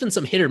so it's been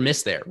some hit or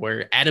miss there,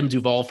 where Adam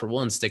Duvall, for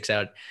one, sticks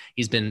out.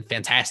 He's been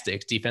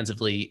fantastic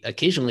defensively,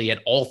 occasionally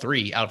at all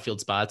three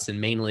outfield spots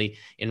and mainly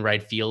in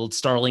right field.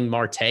 Starling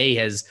Marte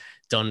has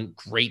done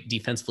great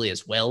defensively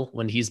as well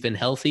when he's been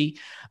healthy.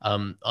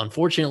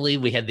 Unfortunately,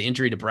 we had the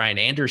injury to Brian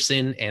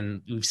Anderson,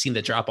 and we've seen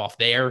the drop off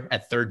there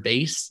at third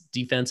base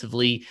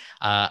defensively.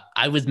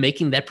 I was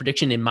making that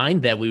prediction in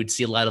mind that we would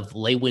see a lot of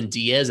Lewin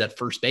Diaz at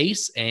first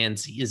base, and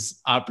his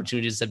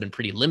opportunities have been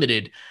pretty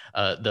limited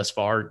thus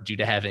far due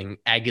to having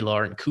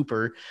Aguilar and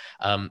Cooper.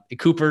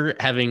 Cooper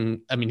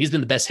he's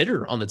been the best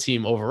hitter on the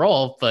team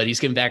overall, but he's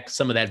given back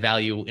some of that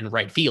value in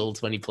right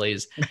field when he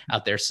plays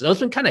out there. So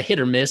it's been kind of hit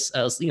or miss,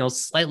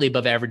 slightly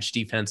above average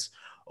defense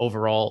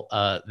overall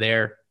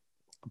there.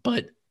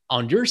 But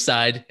on your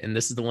side, and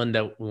this is the one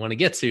that we want to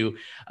get to,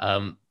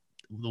 the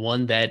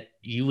one that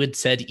you had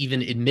said,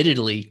 even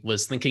admittedly,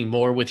 was thinking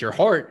more with your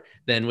heart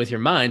than with your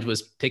mind,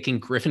 was picking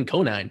Griffin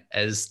Conine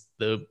as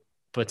the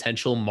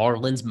potential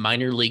Marlins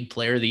minor league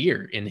player of the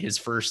year in his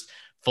first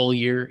full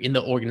year in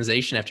the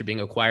organization after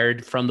being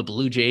acquired from the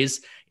Blue Jays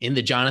in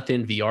the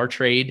Jonathan VR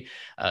trade.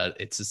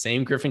 It's the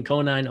same Griffin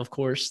Conine, of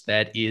course,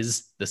 that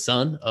is the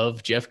son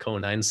of Jeff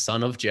Conine,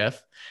 son of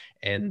Jeff.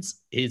 And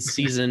his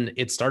season,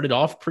 it started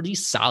off pretty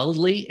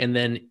solidly. And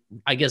then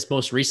I guess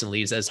most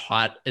recently is as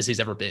hot as he's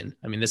ever been.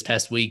 I mean, this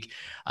past week,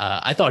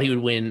 I thought he would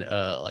win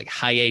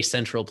High A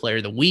Central Player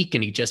of the Week,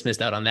 and he just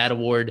missed out on that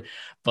award.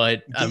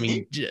 But I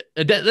mean,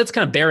 that's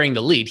kind of bearing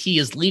the lead. He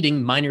is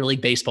leading minor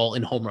league baseball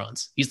in home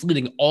runs. He's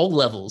leading all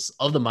levels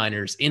of the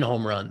minors in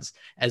home runs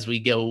as we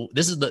go.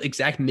 This is the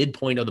exact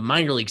midpoint of the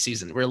minor league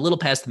season. We're a little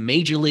past the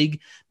major league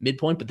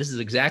midpoint, but this is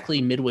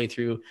exactly midway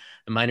through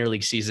the minor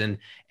league season.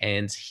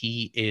 And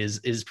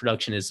his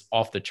production is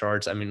off the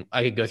charts. I mean,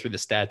 I could go through the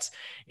stats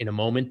in a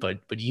moment, but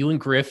you and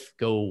Griff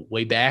go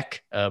way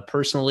back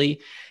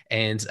personally.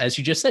 And as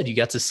you just said, you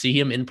got to see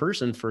him in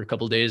person for a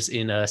couple of days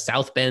in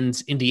South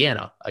Bend,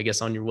 Indiana, I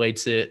guess on your way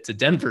to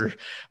Denver.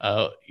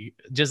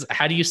 Just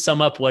how do you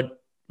sum up what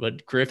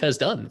Griff has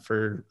done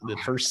for the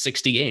first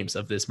 60 games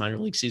of this minor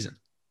league season?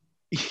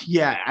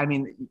 Yeah, I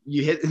mean,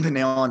 you hit the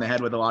nail on the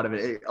head with a lot of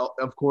it.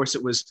 Of course,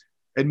 it was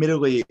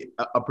admittedly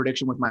a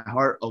prediction with my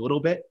heart a little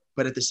bit,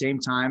 but at the same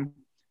time,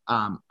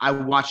 I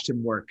watched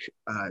him work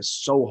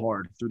so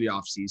hard through the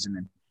offseason,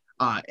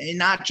 and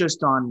not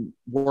just on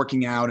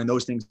working out and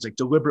those things, like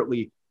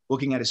deliberately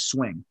looking at his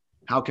swing.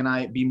 How can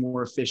I be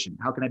more efficient?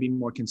 How can I be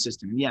more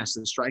consistent? And yes,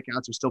 the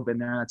strikeouts have still been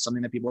there. That's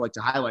something that people like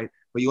to highlight.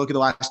 But you look at the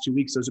last 2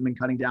 weeks, those have been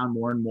cutting down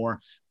more and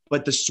more.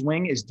 But the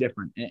swing is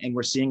different, and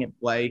we're seeing it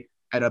play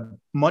at a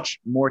much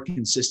more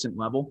consistent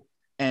level.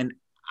 And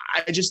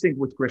I just think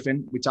with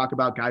Griffin, we talk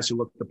about guys who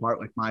look the part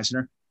like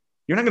Meisner.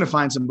 You're not going to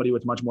find somebody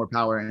with much more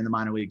power in the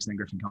minor leagues than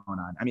Griffin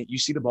Conine. I mean, you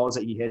see the balls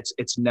that he hits,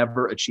 it's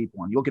never a cheap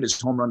one. You look at his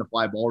home run to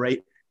fly ball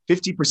rate,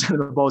 50% of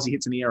the balls he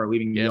hits in the air are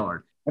leaving the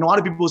yard. And a lot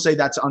of people say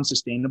that's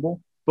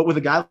unsustainable. But with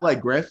a guy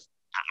like Griff,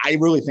 I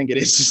really think it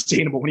is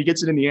sustainable. When he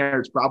gets it in the air,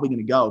 it's probably going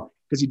to go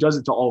because he does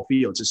it to all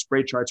fields. His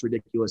spray chart's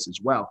ridiculous as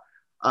well.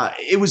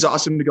 It was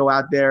awesome to go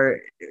out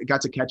there.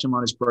 Got to catch him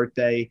on his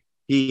birthday.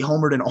 He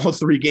homered in all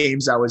 3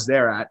 games I was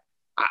there at.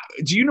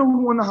 Do you know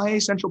who won the High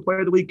A Central Player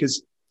of the Week?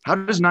 Because How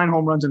does 9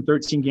 home runs in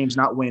 13 games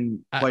not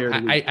win player of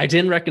the week? I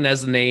didn't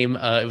recognize the name.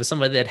 It was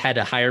somebody that had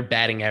a higher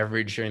batting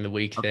average during the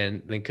week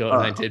than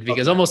Conine did,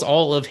 because almost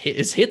all of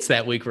his hits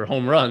that week were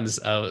home runs.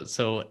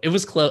 So it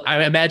was close.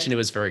 I imagine it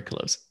was very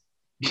close.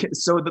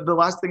 So the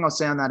last thing I'll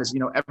say on that is,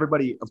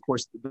 everybody, of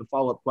course, the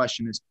follow-up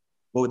question is,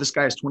 well, this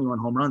guy has 21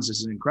 home runs. This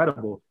is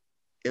incredible.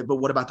 But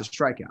what about the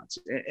strikeouts?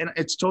 And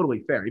it's totally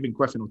fair. Even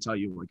Griffin will tell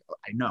you, like,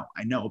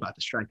 I know about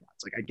the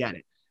strikeouts. Like, I get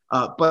it.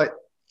 But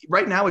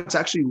right now, it's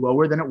actually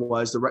lower than it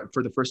was.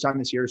 For the first time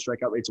this year,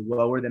 strikeout rate's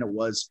lower than it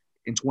was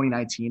in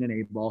 2019 in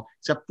A-ball.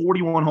 He's got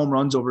 41 home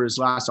runs over his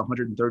last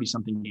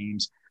 130-something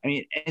games. I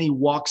mean, and he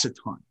walks a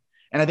ton.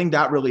 And I think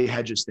that really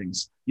hedges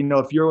things.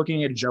 If you're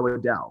looking at Joe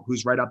Adell,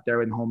 who's right up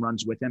there in home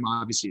runs with him,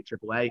 obviously at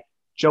AAA,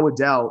 Joe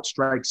Adell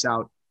strikes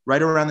out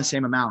right around the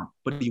same amount,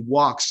 but he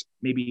walks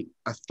maybe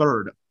a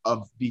third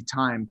of the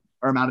time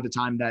or amount of the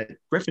time that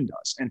Griffin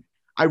does. And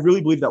I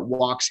really believe that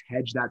walks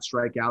hedge that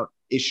strikeout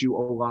issue a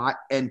lot.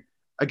 And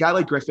a guy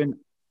like Griffin,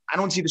 I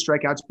don't see the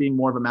strikeouts being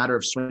more of a matter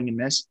of swing and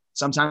miss.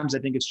 Sometimes I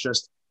think it's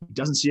just he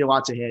doesn't see a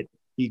lot to hit.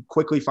 He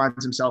quickly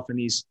finds himself in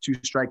these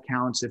 2-strike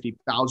counts. If he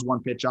fouls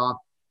one pitch off,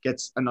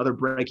 gets another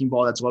breaking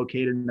ball that's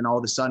located, and then all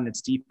of a sudden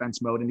it's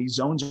defense mode. And these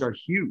zones are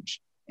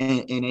huge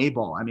in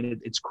A-ball. I mean,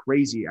 it's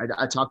crazy.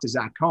 I talked to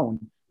Zach Cohn,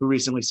 who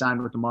recently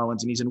signed with the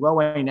Marlins, and he's in low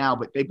A now,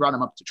 but they brought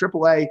him up to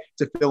AAA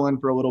to fill in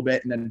for a little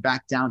bit and then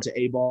back down to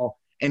A-ball.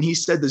 And he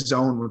said the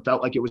zone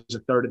felt like it was a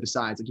third of the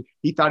size. Like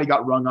he thought he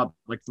got rung up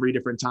like 3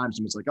 different times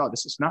and was like, oh,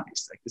 this is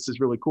nice. Like, this is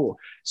really cool.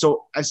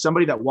 So as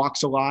somebody that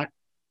walks a lot,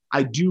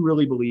 I do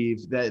really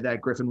believe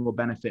that Griffin will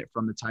benefit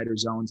from the tighter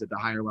zones at the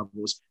higher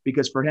levels,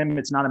 because for him,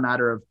 it's not a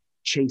matter of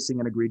chasing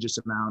an egregious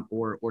amount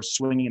or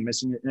swinging and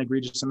missing an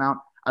egregious amount.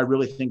 I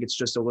really think it's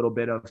just a little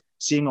bit of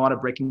seeing a lot of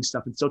breaking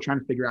stuff and still trying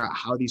to figure out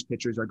how these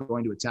pitchers are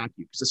going to attack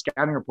you, because the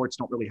scouting reports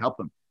don't really help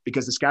him,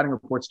 because the scouting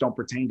reports don't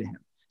pertain to him.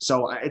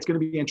 So it's going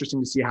to be interesting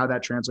to see how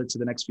that translates to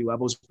the next few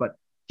levels, but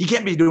he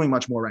can't be doing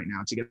much more right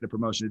now to get the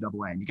promotion to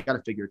AA, and you got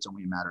to figure it's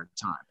only a matter of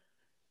time.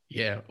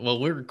 Yeah, well,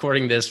 we're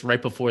recording this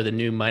right before the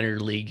new minor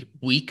league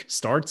week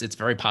starts. It's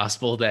very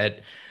possible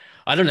that,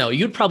 I don't know,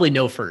 you'd probably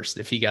know first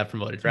if he got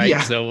promoted, right? Yeah.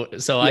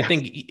 So I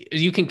think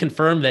you can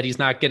confirm that he's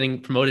not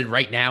getting promoted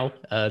right now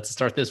to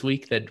start this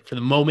week, that for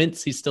the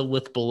moment he's still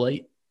with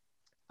Beloit.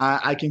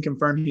 I can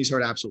confirm he's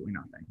heard absolutely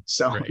nothing.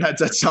 So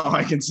that's all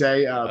I can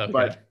say. Okay.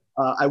 But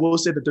I will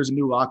say that there's a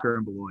new locker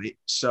in Beloit,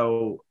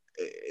 so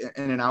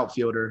and an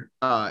outfielder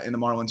in the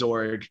Marlins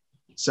org.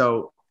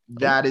 So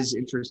that is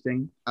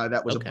interesting.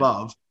 That was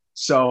above.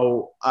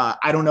 So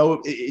I don't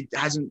know. It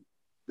hasn't.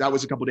 That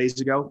was a couple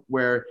days ago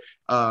where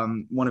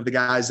one of the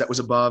guys that was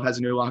above has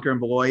a new locker in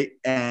Beloit,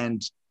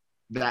 and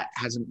that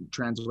hasn't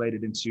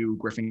translated into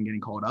Griffin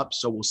getting called up.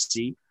 So we'll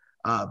see.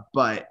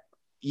 But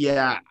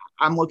yeah,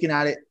 I'm looking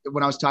at it.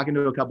 When I was talking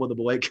to a couple of the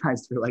Beloit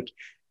guys, they're like,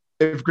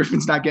 if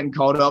Griffin's not getting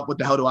called up, what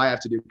the hell do I have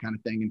to do, kind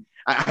of thing. And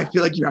I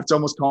feel like you have to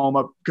almost call him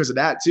up because of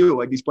that too.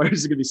 Like, these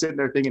players are going to be sitting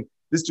there thinking,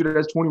 this dude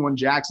has 21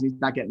 jacks and he's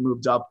not getting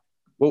moved up.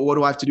 Well, what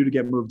do I have to do to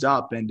get moved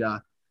up? And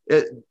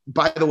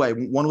by the way,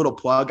 one little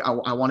plug,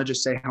 I want to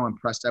just say how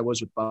impressed I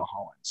was with Bubba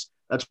Hollins.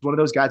 That's one of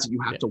those guys that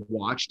you have to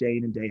watch day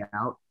in and day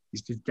out.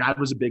 His dad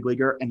was a big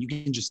leaguer, and you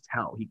can just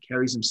tell he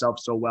carries himself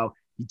so well.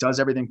 He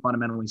does everything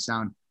fundamentally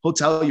sound. He'll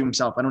tell you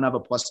himself, I don't have a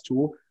plus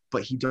tool,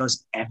 but he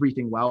does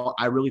everything well.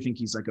 I really think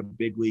he's like a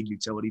big league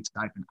utility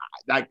type, and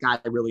that guy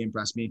really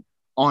impressed me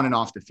on and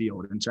off the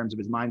field in terms of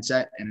his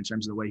mindset and in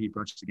terms of the way he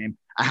approaches the game.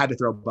 I had to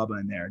throw Bubba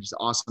in there. Just an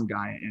awesome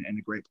guy and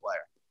a great player.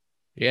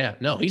 Yeah,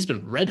 no, he's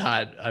been red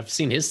hot. I've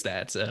seen his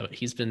stats.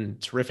 He's been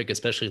terrific,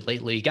 especially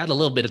lately. He got a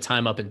little bit of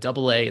time up in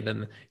AA and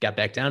then got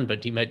back down,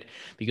 but he might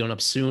be going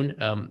up soon.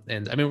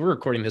 And I mean, we're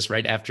recording this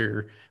right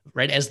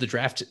as the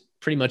draft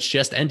pretty much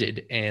just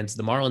ended, and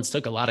the Marlins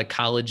took a lot of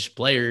college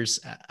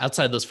players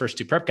outside those first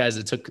 2 prep guys.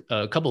 It took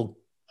a couple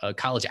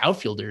college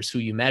outfielders who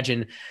you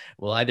imagine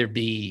will either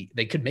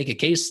they could make a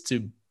case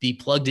to be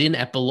plugged in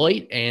at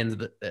Beloit,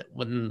 and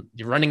when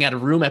you're running out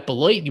of room at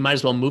Beloit, you might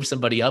as well move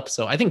somebody up.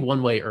 So I think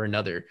one way or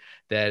another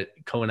that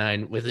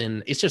Conine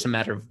it's just a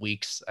matter of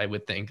weeks, I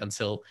would think,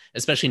 until,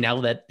 especially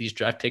now that these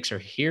draft picks are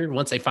here,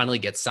 once they finally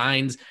get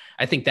signed,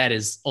 I think that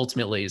is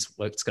ultimately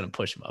what's going to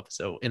push him up.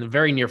 So in the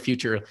very near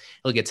future,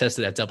 he'll get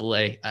tested at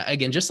AA.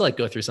 Again, just to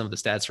go through some of the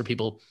stats for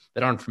people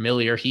that aren't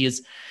familiar,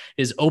 his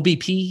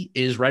OBP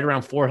is right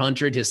around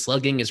 400. His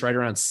slugging is right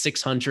around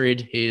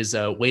 600. His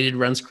weighted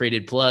runs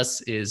created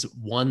plus is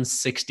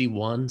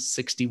 161,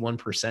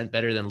 61%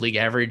 better than league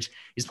average.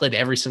 He's played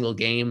every single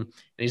game, and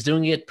he's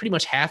doing it pretty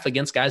much half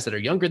against guys that are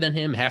younger than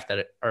him, half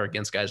that are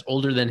against guys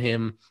older than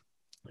him.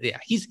 Yeah,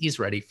 he's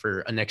ready for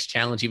a next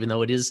challenge, even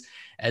though it is,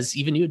 as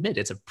even you admit,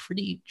 it's a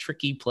pretty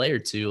tricky player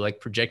to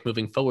project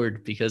moving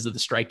forward because of the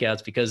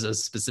strikeouts, because of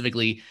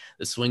specifically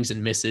the swings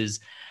and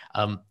misses.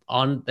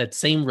 On that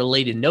same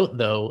related note,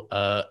 though,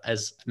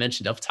 as I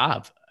mentioned up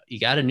top, you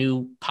got a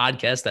new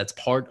podcast that's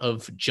part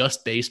of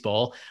Just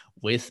Baseball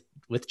with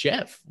with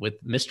Jeff,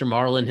 with Mr.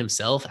 Marlin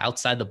himself,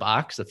 outside the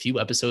box, a few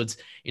episodes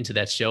into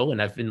that show.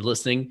 And I've been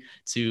listening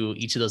to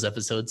each of those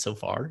episodes so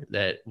far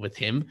that with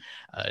him,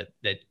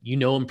 that you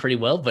know him pretty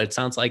well, but it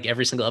sounds like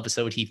every single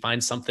episode he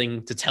finds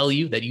something to tell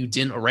you that you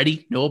didn't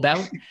already know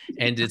about.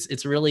 And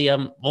it's really,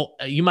 well,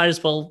 you might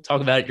as well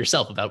talk about it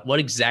yourself, about what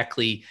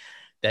exactly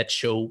that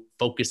show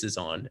focuses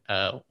on.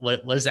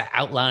 What is that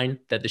outline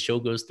that the show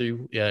goes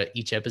through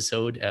each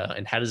episode,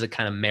 and how does it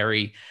kind of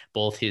marry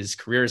both his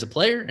career as a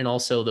player and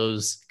also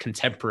those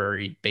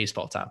contemporary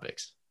baseball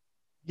topics?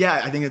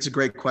 Yeah, I think it's a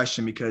great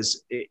question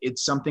because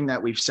it's something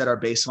that we've set our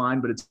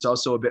baseline, but it's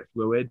also a bit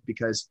fluid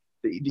because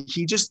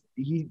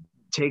he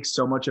takes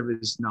so much of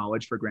his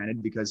knowledge for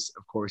granted because,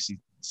 of course, he's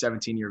a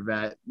 17-year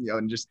vet,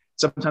 and just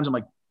sometimes I'm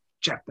like,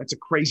 Jeff, that's a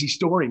crazy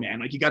story, man.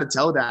 Like, you got to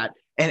tell that.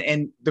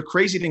 And the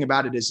crazy thing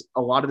about it is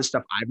a lot of the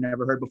stuff I've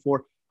never heard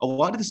before, a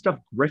lot of the stuff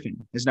Griffin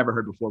has never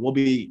heard before. We'll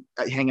be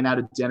hanging out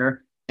at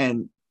dinner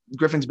and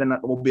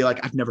will be like,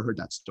 I've never heard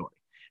that story.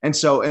 And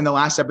so in the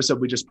last episode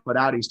we just put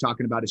out, he's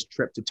talking about his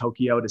trip to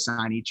Tokyo to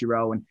sign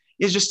Ichiro. And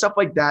it's just stuff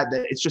like that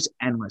it's just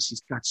endless.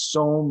 He's got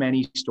so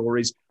many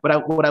stories.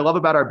 But what I love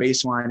about our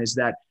baseline is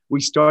that we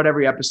start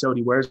every episode.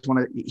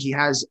 He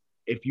has,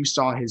 if you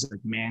saw his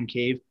man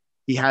cave,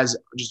 he has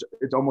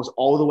it's almost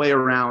all the way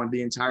around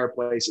the entire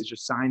place. It's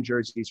just signed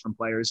jerseys from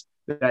players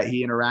that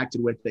he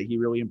interacted with that he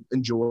really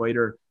enjoyed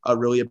or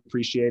really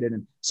appreciated.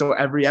 And so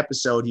every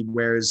episode he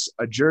wears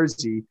a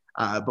jersey,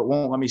 but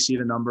won't let me see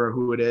the number or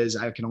who it is.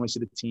 I can only see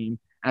the team.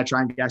 And I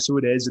try and guess who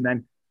it is. And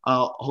then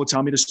he'll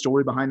tell me the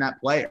story behind that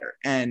player.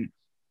 And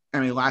I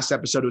mean, last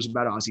episode was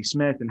about Ozzie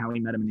Smith and how he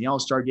met him in the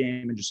All-Star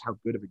game and just how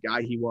good of a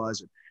guy he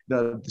was.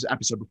 The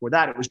episode before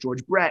that, it was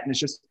George Brett. And it's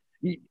just,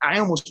 I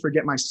almost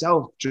forget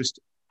myself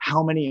just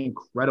how many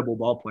incredible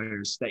ball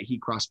players that he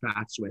crossed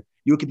paths with.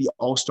 You look at the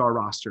all-star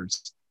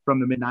rosters from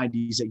the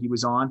mid-90s that he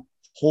was on.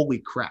 Holy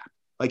crap.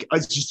 Like,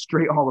 it's just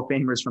straight Hall of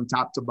Famers from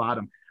top to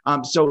bottom.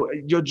 So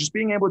just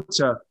being able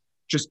to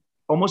just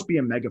almost be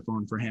a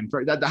megaphone for him.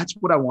 That's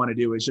what I want to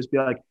do, is just be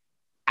like,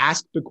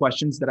 ask the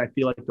questions that I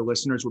feel like the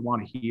listeners would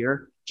want to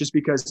hear, just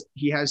because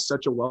he has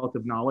such a wealth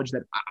of knowledge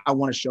that I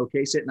want to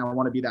showcase it and I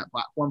want to be that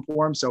platform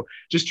for him. So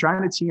just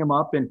trying to tee him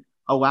up and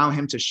allow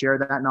him to share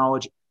that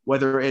knowledge,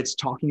 whether it's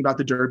talking about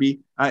the Derby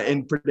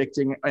and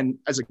predicting, and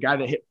as a guy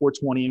that hit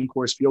 420 in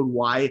Coors Field,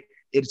 why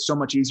it's so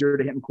much easier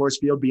to hit in Coors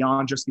Field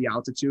beyond just the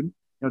altitude.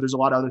 There's a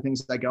lot of other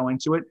things that go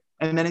into it.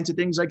 And then into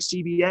things like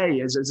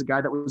CBA as a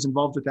guy that was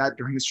involved with that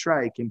during the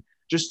strike, and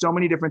just so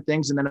many different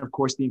things. And then, of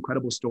course, the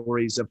incredible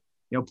stories of,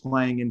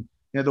 playing in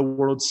the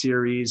World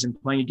Series and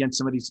playing against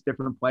some of these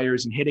different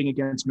players and hitting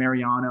against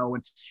Mariano.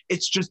 And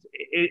it's just,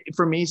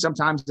 for me,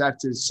 sometimes I have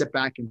to sit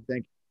back and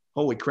think,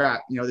 holy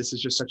crap, this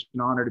is just such an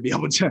honor to be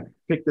able to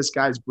pick this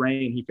guy's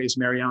brain. He faced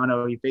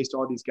Mariano, he faced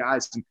all these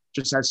guys, and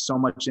just has so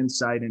much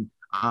insight. And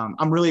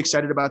I'm really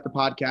excited about the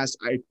podcast.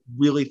 I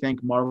really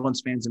think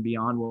Marlins fans and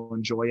beyond will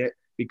enjoy it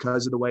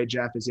because of the way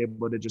Jeff is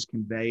able to just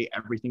convey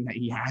everything that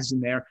he has in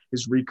there.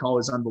 His recall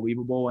is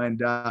unbelievable.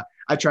 And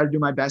I try to do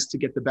my best to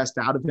get the best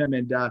out of him.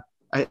 And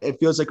it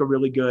feels like a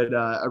really good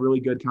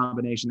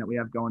combination that we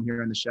have going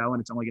here in the show,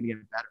 and it's only going to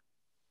get better.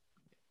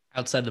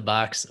 Outside the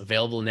Box,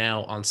 available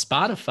now on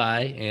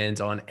Spotify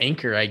and on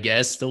Anchor, I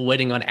guess. Still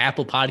waiting on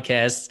Apple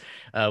Podcasts,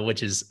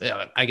 which is,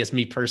 I guess,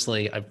 me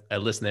personally, I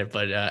listen there,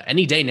 but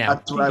any day now.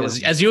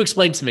 Because, as you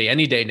explained to me,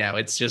 any day now.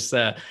 It's just,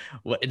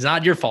 it's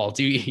not your fault.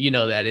 You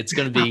know that it's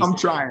going to be. I'm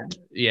trying.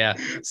 Yeah.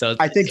 So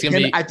I think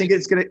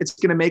it's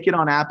gonna make it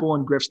on Apple,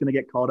 and Griff's gonna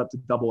get called up to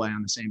Double A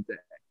on the same day.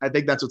 I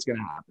think that's what's going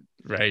to happen.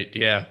 Right.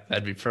 Yeah.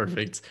 That'd be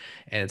perfect.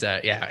 And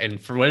and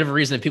for whatever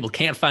reason, if people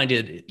can't find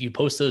it, you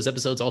post those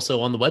episodes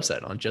also on the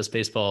website on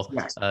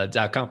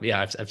justbaseball.com.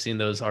 Yeah. I've seen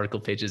those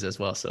article pages as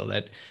well. So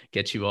that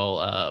gets you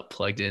all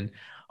plugged in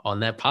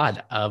on that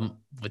pod.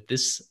 With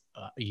this,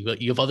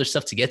 you have other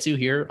stuff to get to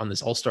here on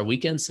this All-Star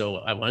weekend. So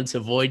I wanted to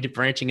avoid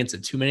branching into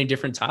too many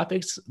different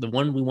topics. The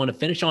one we want to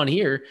finish on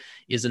here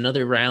is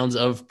another round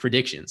of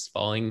predictions,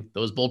 following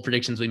those bold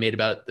predictions we made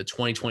about the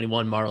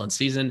 2021 Marlins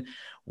season.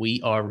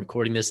 We are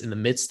recording this in the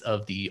midst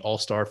of the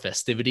All-Star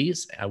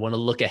festivities. I want to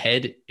look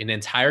ahead an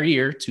entire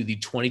year to the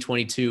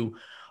 2022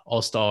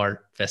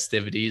 All-Star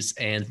festivities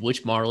and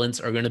which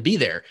Marlins are going to be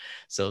there.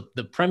 So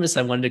the premise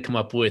I wanted to come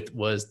up with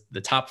was the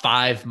top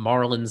 5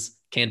 Marlins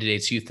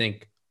candidates you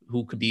think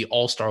who could be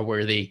All-Star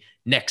worthy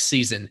next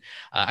season.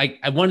 I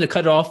wanted to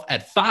cut it off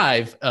at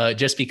 5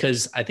 just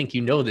because I think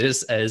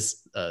this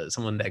as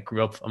someone that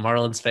grew up a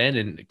Marlins fan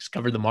and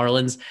covered the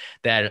Marlins,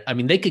 that, I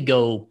mean, they could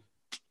go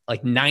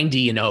like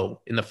 90-0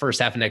 in the first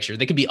half of next year.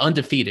 They could be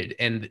undefeated.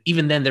 And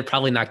even then, they're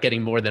probably not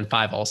getting more than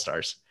 5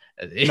 All-Stars.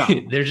 No,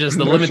 there's just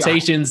the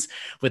limitations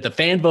with the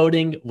fan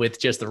voting, with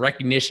just the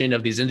recognition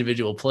of these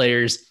individual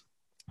players,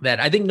 that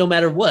I think no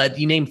matter what,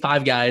 you name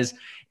 5 guys,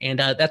 and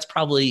that's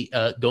probably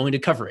going to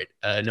cover it.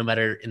 No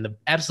matter, in the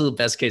absolute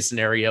best case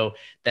scenario,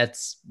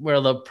 that's where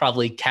they'll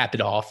probably cap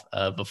it off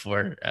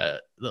before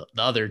the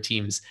other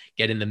teams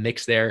get in the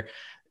mix there.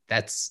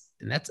 That's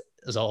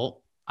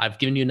all I've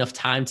given you enough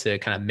time to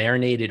kind of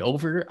marinate it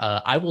over.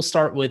 I will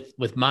start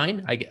with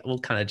mine. We'll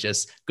kind of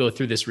just go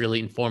through this really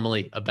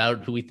informally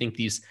about who we think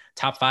these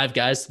top 5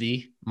 guys to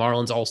be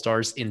Marlins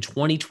All-Stars in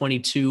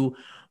 2022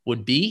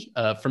 would be.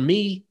 For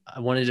me, I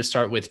wanted to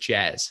start with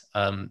Jazz,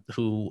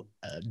 who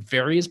at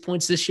various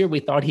points this year, we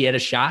thought he had a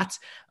shot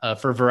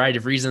for a variety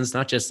of reasons,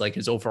 not just like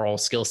his overall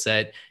skill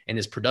set and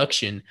his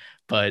production,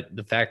 but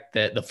the fact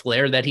that the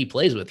flair that he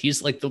plays with,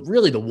 he's like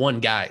really the one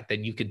guy that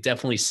you could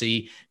definitely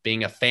see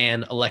being a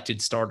fan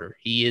elected starter.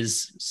 He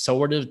is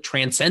sort of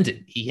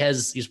transcendent.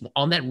 He's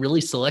on that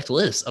really select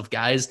list of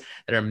guys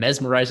that are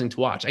mesmerizing to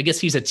watch. I guess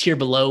he's a tier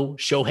below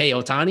Shohei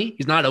Ohtani.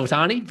 He's not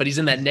Ohtani, but he's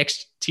in that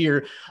next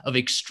tier of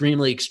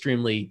extremely,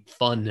 extremely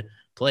fun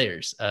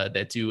players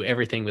that do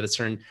everything with a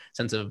certain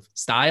sense of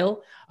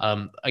style.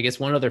 I guess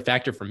one other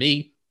factor for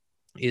me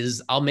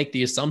is I'll make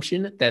the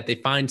assumption that they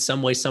find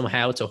some way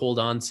somehow to hold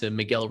on to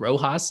Miguel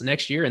Rojas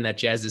next year, and that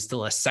Jazz is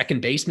still a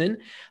second baseman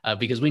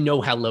because we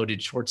know how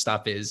loaded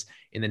shortstop is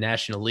in the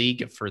National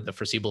League for the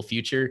foreseeable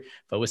future.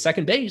 But with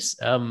second base,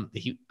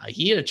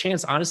 he had a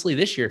chance, honestly,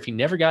 this year. If he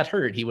never got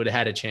hurt, he would have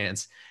had a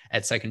chance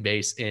at second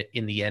base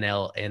in the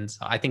NL. And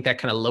I think that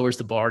kind of lowers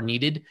the bar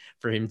needed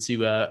for him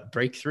to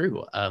break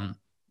through.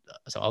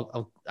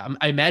 So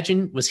I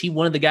imagine, was he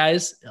one of the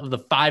guys of the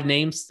 5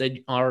 names that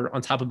are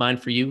on top of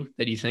mind for you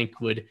that you think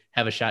would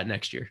have a shot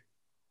next year?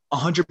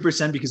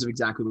 100% because of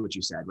exactly what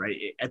you said, right?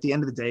 At the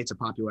end of the day, it's a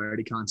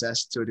popularity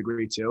contest to a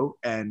degree too.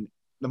 And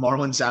the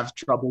Marlins have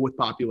trouble with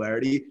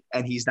popularity,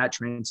 and he's that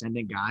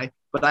transcendent guy.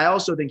 But I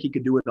also think he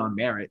could do it on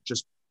merit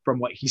just from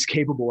what he's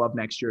capable of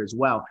next year as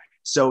well.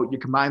 So you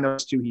combine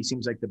those two, he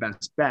seems like the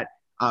best bet.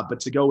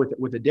 But to go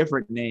with a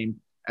different name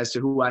as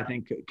to who I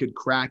think could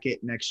crack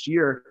it next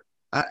year,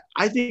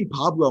 I think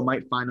Pablo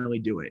might finally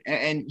do it,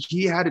 and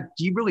he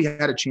really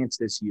had a chance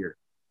this year.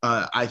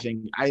 I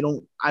think I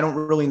don't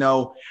really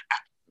know.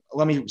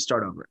 Let me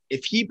start over.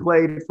 If he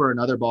played for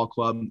another ball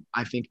club,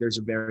 I think there's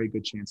a very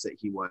good chance that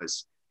he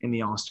was in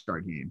the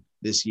All-Star game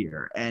this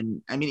year.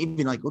 And I mean,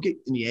 even like look at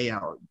in the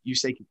AL,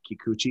 Yusei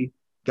Kikuchi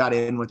got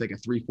in with like a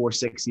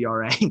 3.46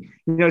 ERA.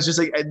 It's just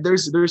like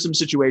there's some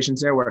situations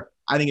there where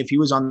I think if he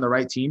was on the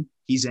right team,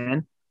 he's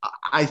in.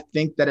 I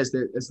think that as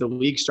the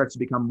league starts to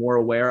become more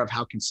aware of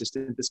how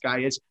consistent this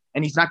guy is,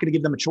 and he's not going to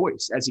give them a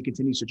choice as he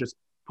continues to just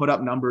put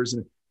up numbers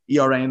and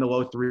ERA in the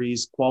low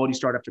 3s, quality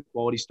start after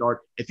quality start.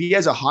 If he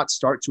has a hot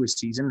start to a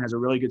season, has a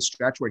really good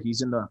stretch where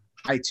he's in the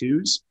high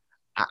 2s,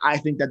 I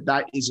think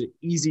that is an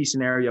easy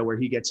scenario where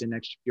he gets in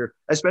next year,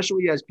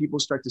 especially as people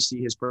start to see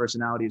his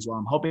personality as well.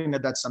 I'm hoping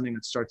that that's something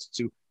that starts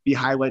to be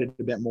highlighted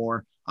a bit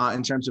more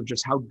in terms of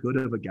just how good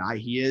of a guy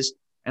he is.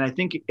 And I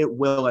think it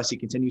will as he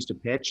continues to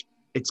pitch.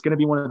 It's going to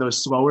be one of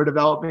those slower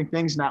developing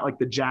things, not like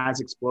the Jazz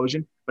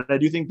explosion. But I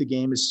do think the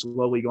game is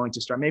slowly going to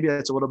start. Maybe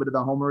that's a little bit of the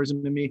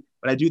homerism in me,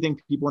 but I do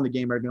think people in the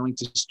game are going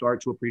to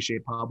start to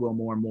appreciate Pablo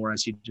more and more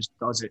as he just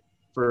does it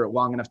for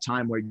long enough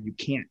time where you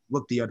can't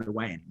look the other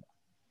way anymore.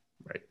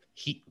 Right.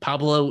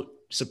 Pablo,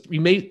 so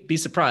you may be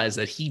surprised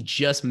that he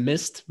just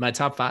missed my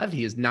top 5.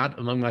 He is not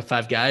among my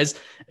 5 guys.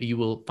 You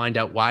will find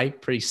out why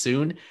pretty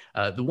soon.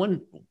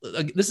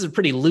 This is a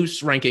pretty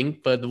loose ranking,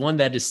 but the one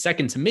that is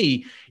second to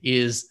me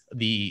is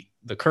the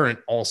current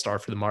all-star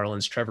for the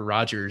Marlins, Trevor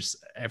Rogers.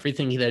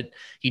 Everything that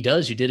he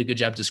does, you did a good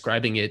job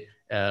describing it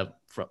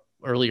from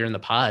earlier in the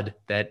pod,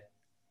 that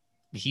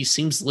he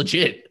seems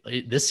legit.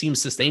 This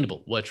seems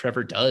sustainable, what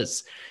Trevor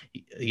does.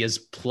 He has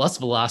plus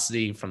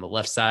velocity from the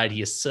left side.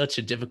 He is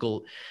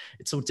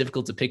it's so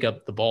difficult to pick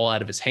up the ball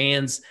out of his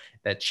hands.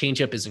 That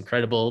changeup is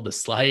incredible. The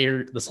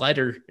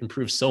slider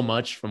improves so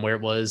much from where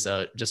it was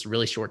just a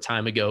really short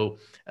time ago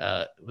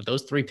with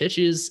those 3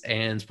 pitches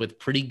and with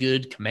pretty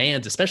good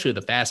command, especially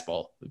the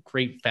fastball,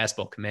 great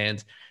fastball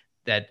command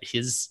that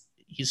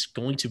it's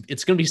going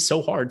to be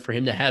so hard for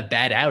him to have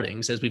bad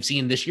outings. As we've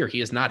seen this year, he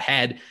has not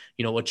had,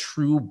 a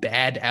true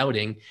bad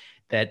outing.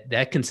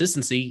 That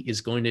consistency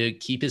is going to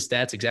keep his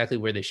stats exactly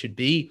where they should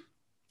be.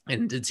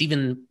 And it's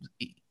even,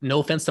 no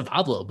offense to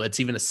Pablo, but it's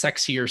even a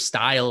sexier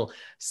style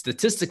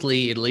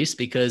statistically, at least,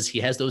 because he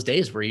has those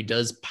days where he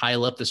does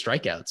pile up the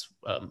strikeouts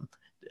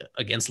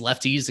against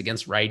lefties,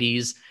 against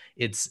righties.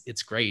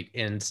 It's great.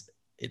 And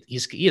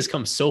he has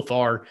come so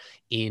far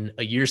in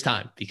a year's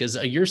time, because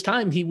a year's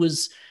time, he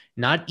was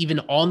not even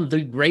on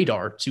the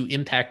radar to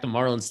impact the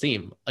Marlins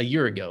team a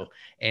year ago.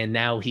 And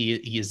now he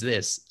is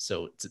this.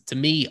 So to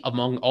me,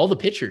 among all the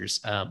pitchers,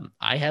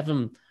 I have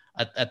him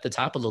at the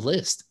top of the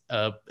list.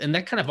 And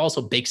that kind of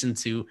also bakes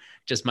into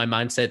just my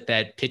mindset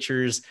that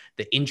pitchers,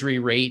 the injury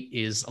rate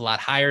is a lot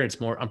higher.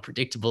 It's more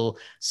unpredictable.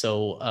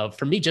 So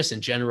for me, just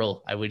in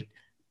general, I would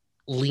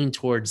lean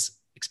towards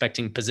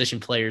expecting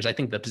position players. I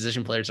think the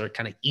position players are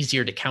kind of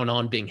easier to count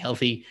on being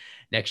healthy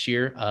next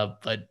year.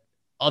 But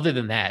other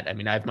than that, I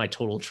mean, I have my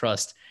total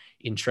trust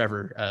in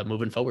Trevor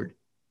moving forward.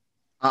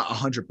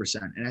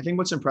 100%. And I think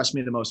what's impressed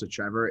me the most with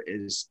Trevor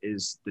is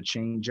the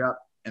changeup.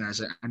 And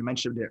as I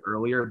mentioned it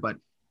earlier, but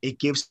it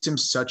gives him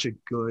such a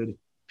good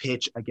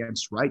pitch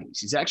against righties.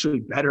 He's actually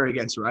better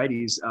against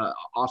righties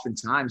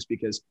oftentimes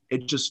because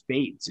it just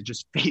fades. It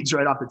just fades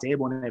right off the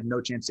table and they have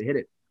no chance to hit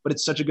it. but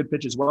it's such a good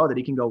pitch as well that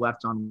he can go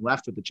left on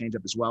left with the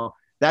changeup as well.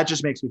 That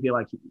just makes me feel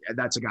like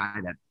that's a guy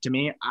that, to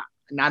me,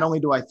 not only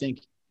do I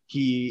think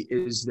he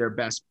is their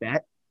best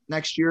bet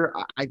next year,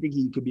 I think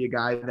he could be a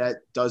guy that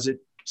does it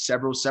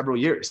several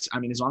years. I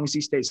mean, as long as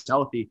he stays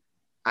healthy,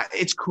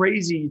 it's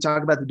crazy. You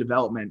talk about the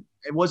development.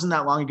 It wasn't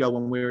that long ago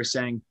when we were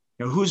saying,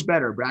 who's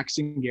better,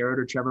 Braxton Garrett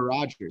or Trevor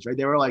Rogers, right?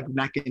 They were like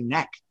neck and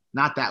neck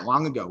not that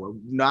long ago, where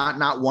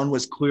not one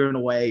was clear and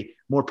away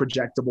more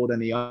projectable than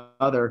the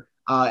other.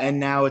 And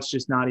now it's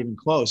just not even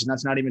close. And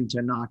that's not even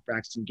to knock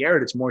Braxton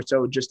Garrett. It's more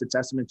so just a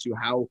testament to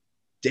how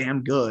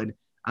damn good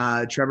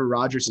Trevor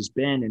Rogers has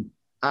been. And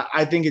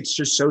I think it's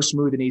just so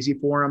smooth and easy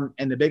for him.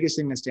 And the biggest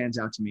thing that stands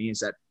out to me is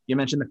that you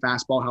mentioned the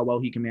fastball, how well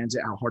he commands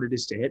it, how hard it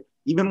is to hit.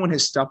 Even when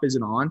his stuff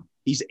isn't on,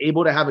 he's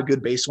able to have a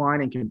good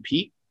baseline and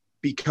compete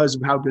because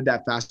of how good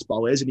that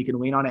fastball is. And he can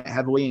lean on it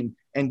heavily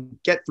and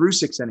get through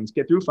 6 innings,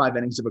 get through 5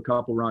 innings of a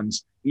couple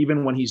runs,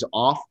 even when he's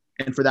off.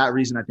 And for that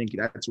reason, I think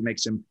that's what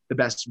makes him the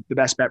best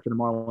bet for the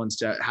Marlins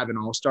to have an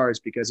all-star, is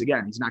because,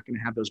 again, he's not going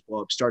to have those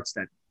blow-up starts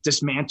that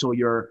dismantle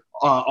your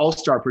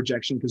all-star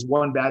projection, because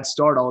one bad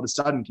start all of a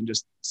sudden can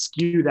just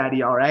skew that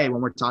ERA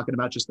when we're talking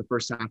about just the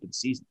first half of the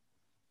season.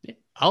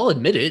 I'll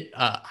admit it.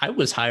 I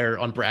was higher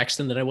on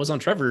Braxton than I was on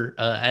Trevor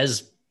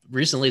as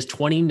recently as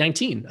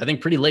 2019. I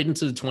think pretty late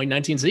into the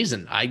 2019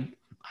 season. I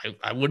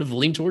would have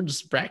leaned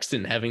towards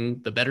Braxton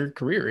having the better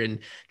career, and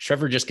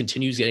Trevor just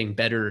continues getting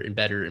better and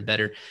better and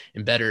better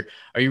and better.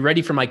 Are you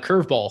ready for my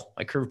curveball?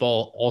 My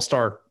curveball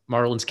all-star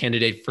Marlins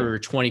candidate for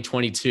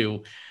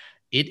 2022.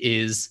 It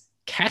is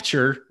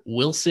catcher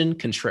Wilson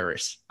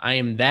Contreras. I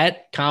am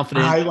that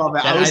confident. I love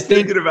it. I was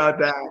thinking about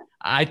that.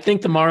 I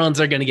think the Marlins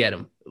are going to get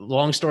him.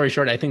 Long story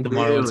short, I think the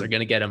Marlins are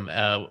going to get him.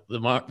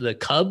 The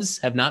Cubs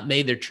have not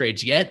made their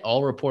trades yet.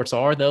 All reports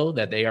are, though,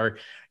 that they are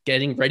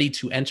getting ready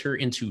to enter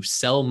into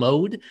sell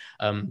mode.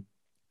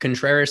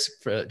 Contreras,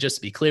 just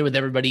to be clear with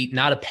everybody,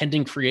 not a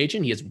pending free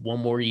agent. He has one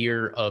more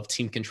year of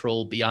team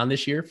control beyond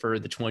this year for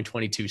the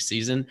 2022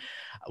 season.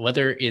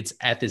 Whether it's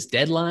at this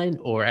deadline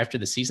or after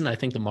the season, I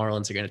think the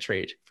Marlins are going to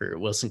trade for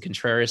Wilson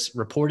Contreras.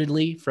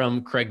 Reportedly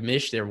from Craig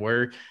Mish, there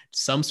were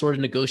some sort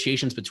of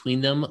negotiations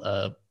between them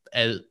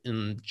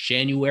in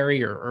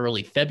January or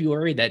early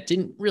February that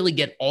didn't really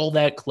get all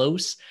that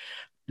close.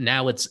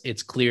 Now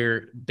it's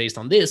clear based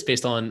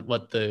on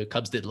what the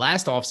Cubs did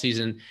last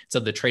offseason,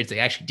 some of the trades they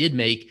actually did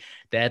make,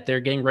 that they're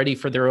getting ready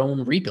for their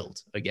own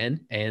rebuild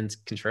again. And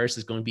Contreras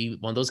is going to be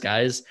one of those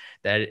guys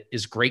that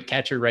is a great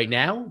catcher right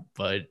now,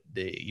 but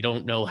you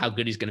don't know how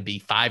good he's going to be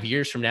 5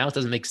 years from now. It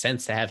doesn't make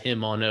sense to have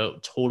him on a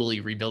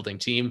totally rebuilding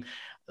team.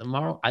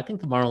 I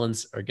think the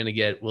Marlins are going to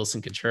get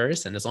Wilson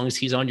Contreras, and as long as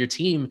he's on your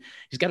team,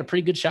 he's got a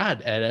pretty good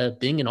shot at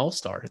being an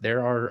all-star.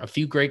 There are a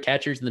few great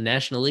catchers in the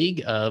National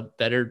League but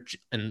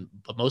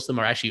most of them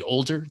are actually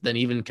older than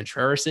even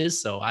Contreras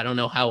is. So I don't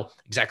know how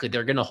exactly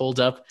they're going to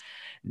hold up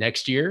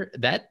next year.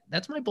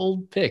 That's my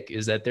bold pick,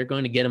 is that they're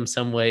going to get him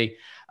some way,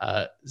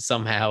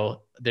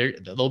 somehow.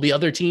 There'll be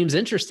other teams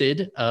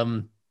interested,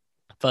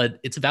 but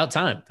it's about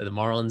time that the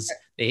Marlins,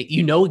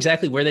 you know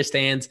exactly where they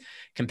stand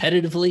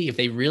competitively. If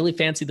they really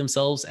fancy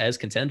themselves as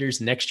contenders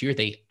next year,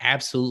 they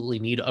absolutely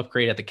need to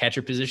upgrade at the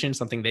catcher position,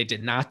 something they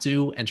did not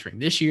do entering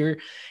this year.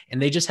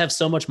 And they just have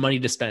so much money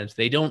to spend.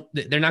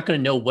 They're not going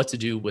to know what to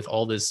do with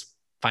all this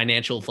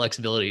financial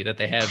flexibility that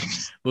they have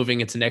moving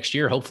into next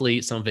year.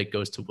 Hopefully some of it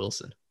goes to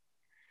Wilson.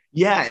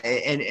 Yeah.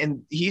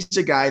 And he's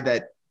a guy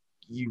that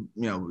you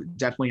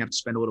definitely have to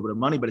spend a little bit of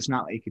money, but it's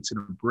not like it's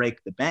going to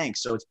break the bank.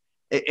 So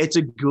it's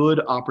a good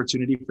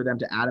opportunity for them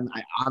to add him.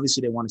 Obviously,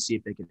 they want to see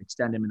if they can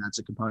extend him, and that's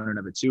a component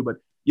of it too. But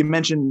you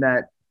mentioned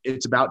that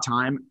it's about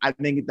time. I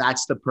think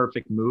that's the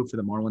perfect move for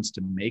the Marlins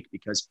to make,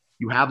 because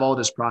you have all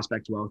this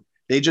prospect wealth.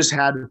 They just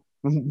had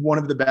one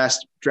of the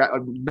best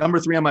number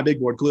 3 on my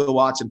big board, Khalil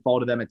Watson, fall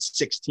to them at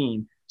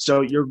 16.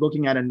 So you're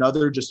looking at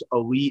another just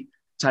elite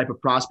type of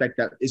prospect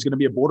that is going to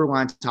be a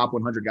borderline top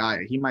 100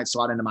 guy. He might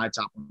slot into my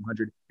top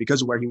 100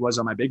 because of where he was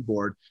on my big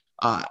board.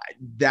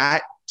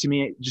 That to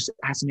me, it just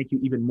has to make you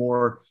even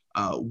more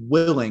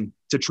willing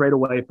to trade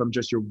away from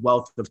just your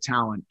wealth of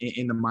talent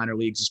in the minor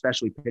leagues,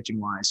 especially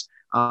pitching wise.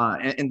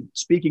 And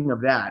speaking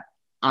of that,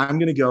 I'm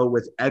going to go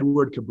with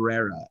Edward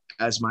Cabrera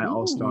as my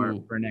all-star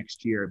for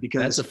next year,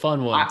 because that's a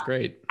fun one.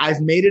 Great. I've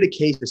made it a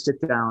case to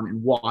sit down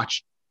and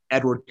watch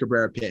Edward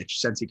Cabrera pitch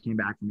since he came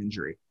back from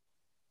injury.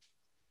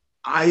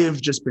 I have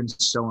just been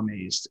so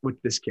amazed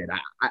with this kid.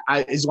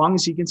 I as long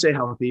as he can stay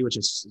healthy, which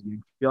is, you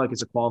feel like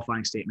it's a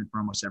qualifying statement for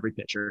almost every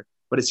pitcher,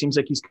 but it seems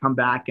like he's come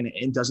back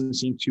and doesn't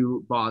seem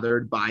too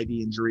bothered by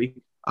the injury.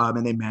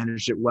 And they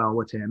managed it well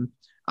with him.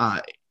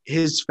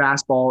 His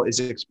fastball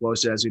is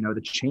explosive. As you know, the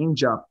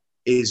changeup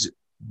is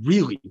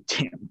really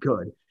damn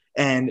good.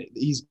 And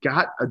he's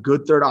got a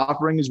good third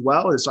offering as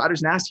well. His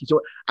slider's nasty.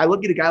 So I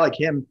look at a guy like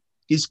him,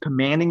 he's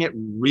commanding it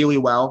really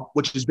well,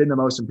 which has been the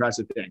most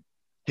impressive thing.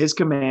 His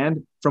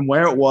command from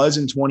where it was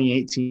in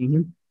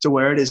 2018 to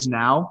where it is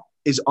now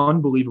is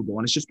unbelievable.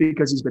 And it's just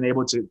because he's been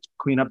able to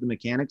clean up the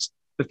mechanics.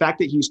 The fact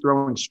that he's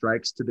throwing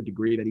strikes to the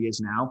degree that he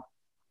is now,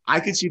 I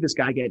could see this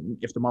guy getting,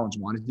 if the Marlins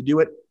wanted to do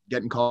it,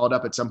 getting called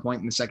up at some point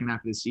in the second half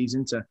of the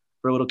season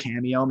for a little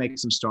cameo, make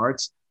some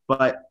starts.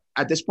 But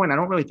at this point, I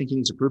don't really think he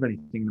needs to prove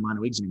anything in the minor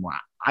leagues anymore.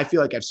 I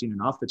feel like I've seen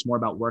enough. It's more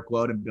about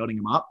workload and building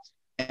him up.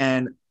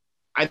 And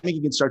I think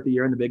he can start the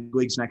year in the big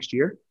leagues next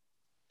year.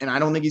 And I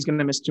don't think he's going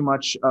to miss too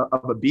much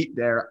of a beat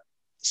there.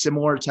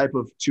 Similar type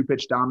of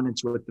two-pitch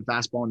dominance with the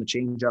fastball and the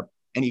changeup,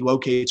 and he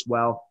locates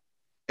well.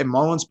 In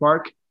Marlins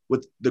Park,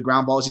 with the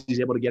ground balls he's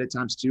able to get at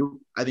times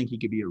too, I think he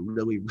could be a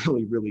really,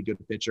 really, really good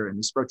pitcher, and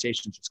this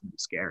rotation is just going to be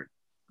scary.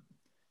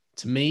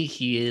 To me,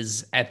 he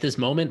is, at this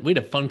moment, we had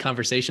a fun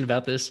conversation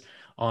about this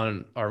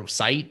on our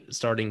site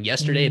starting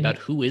yesterday about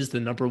who is the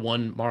number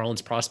one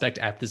Marlins prospect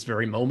at this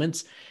very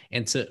moment.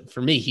 And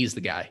for me, he's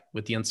the guy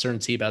with the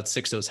uncertainty about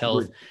Sixto's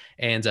health.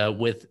 And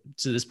with,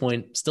 to this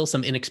point, still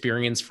some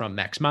inexperience from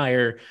Max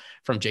Meyer,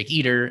 from Jake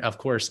Eder, of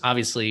course,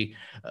 obviously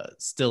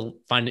still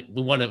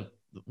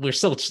we're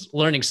still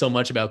learning so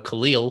much about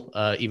Khalil,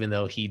 even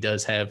though he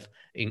does have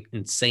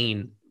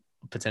insane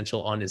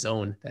potential on his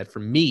own, that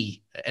for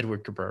me,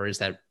 Edward Cabrera is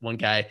that one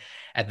guy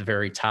at the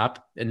very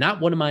top, and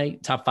not one of my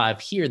top five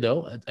here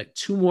though.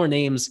 Two more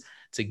names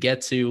to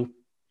get to.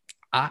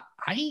 I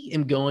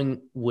am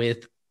going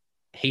with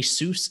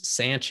Jesus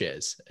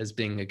Sanchez as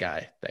being a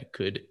guy that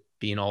could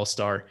be an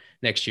all-star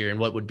next year and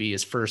what would be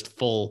his first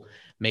full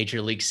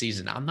major league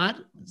season. I'm not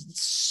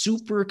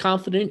super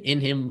confident in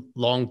him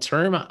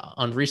long-term.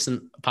 On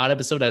recent pod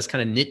episode, I was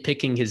kind of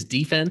nitpicking his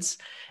defense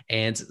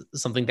and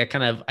something that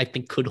kind of, I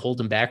think, could hold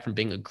him back from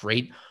being a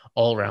great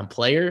all-around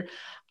player.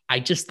 I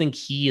just think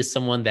he is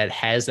someone that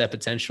has that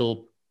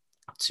potential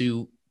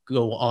to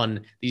go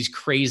on these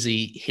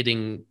crazy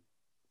hitting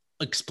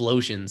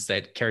explosions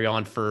that carry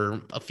on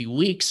for a few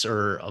weeks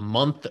or a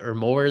month or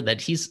more,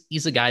 that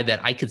he's a guy that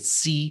I could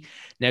see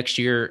next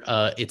year.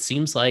 It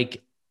seems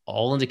like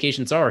all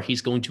indications are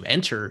he's going to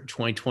enter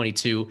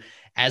 2022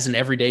 as an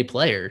everyday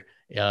player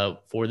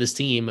for this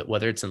team,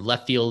 whether it's in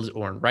left field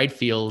or in right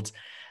field.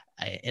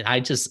 And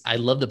I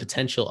love the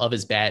potential of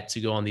his bat to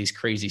go on these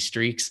crazy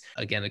streaks.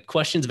 Again, the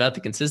questions about the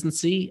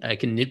consistency, I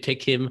can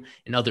nitpick him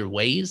in other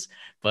ways,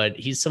 but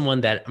he's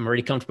someone that I'm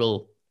already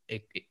comfortable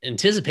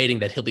anticipating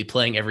that he'll be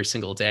playing every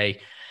single day.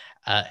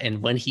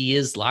 And when he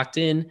is locked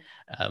in,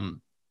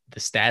 the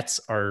stats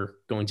are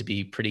going to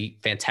be pretty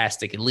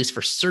fantastic, at least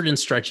for certain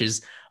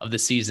stretches of the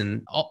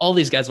season. All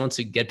these guys, once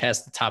you get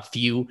past the top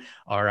few,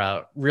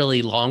 are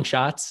really long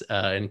shots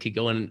and could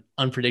go in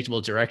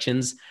unpredictable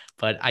directions.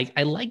 But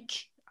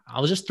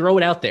I'll just throw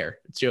it out there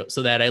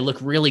so that I look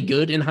really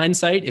good in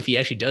hindsight if he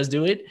actually does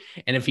do it.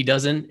 And if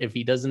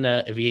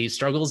he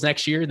struggles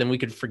next year, then we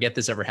could forget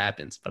this ever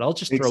happens. But I'll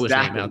just throw his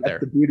name out there.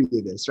 That's the beauty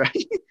of this,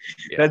 right?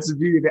 Yeah. That's the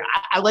beauty of it.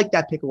 I like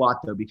that pick a lot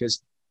though,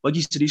 because like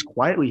you said, he's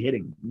quietly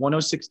hitting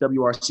 106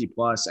 WRC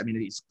plus. I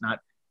mean, he's not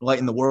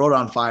lighting the world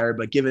on fire,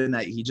 but given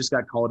that he just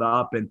got called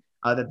up and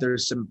that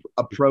there's some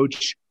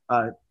approach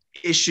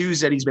issues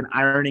that he's been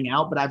ironing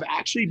out, but I've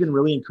actually been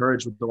really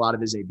encouraged with a lot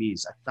of his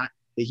ABs. I thought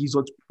that he's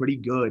looked pretty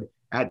good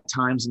at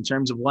times in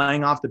terms of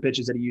laying off the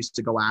pitches that he used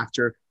to go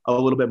after a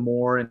little bit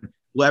more and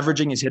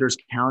leveraging his hitters'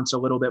 counts a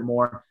little bit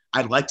more.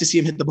 I'd like to see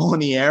him hit the ball in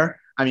the air.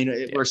 I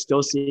mean, we're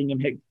still seeing him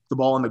hit the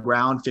ball on the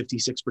ground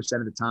 56%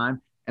 of the time.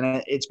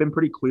 And it's been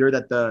pretty clear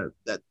that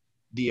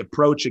the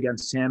approach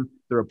against him,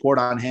 the report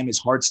on him is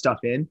hard stuff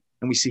in,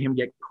 and we see him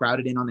get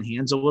crowded in on the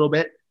hands a little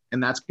bit.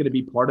 And that's going to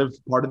be part of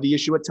the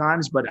issue at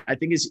times. But I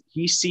think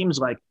he seems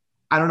like,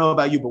 I don't know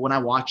about you, but when I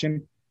watch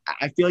him,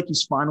 I feel like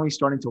he's finally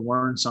starting to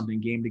learn something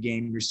game to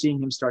game. You're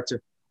seeing him start to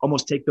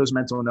almost take those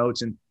mental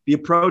notes, and the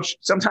approach,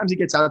 sometimes he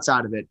gets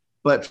outside of it.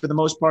 But for the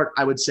most part,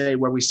 I would say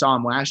where we saw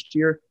him last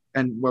year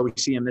and where we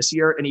see him this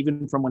year, and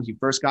even from when he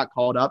first got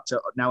called up to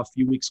now a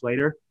few weeks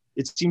later,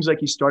 it seems like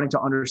he's starting to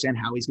understand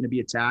how he's going to be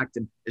attacked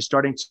and is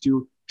starting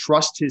to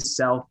trust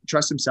himself,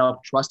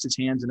 trust his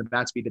hands and the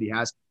bat speed that he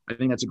has. I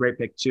think that's a great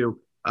pick too.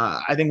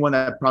 I think one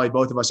that probably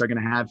both of us are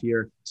going to have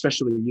here,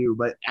 especially you,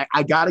 but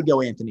I got to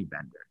go Anthony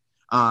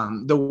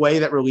Bender. The way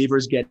that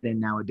relievers get in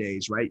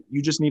nowadays, right?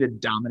 You just need a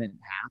dominant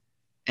half.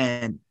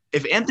 And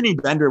if Anthony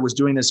Bender was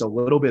doing this a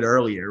little bit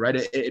earlier,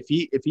 right? If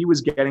he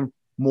was getting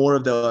more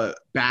of the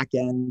back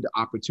end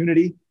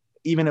opportunity,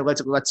 even if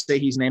let's say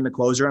he's named the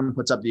closer and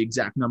puts up the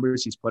exact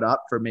numbers he's put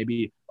up for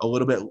maybe a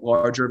little bit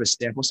larger of a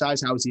sample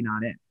size, how is he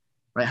not in?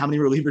 Right? How many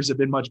relievers have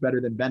been much better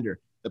than Bender?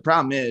 The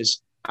problem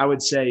is, I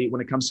would say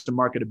when it comes to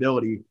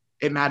marketability,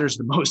 it matters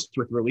the most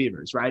with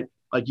relievers, right?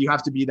 Like you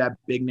have to be that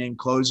big name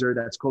closer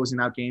that's closing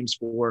out games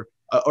for,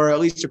 or at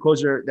least a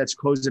closer that's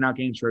closing out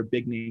games for a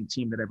big name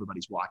team that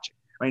everybody's watching,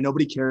 right?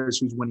 Nobody cares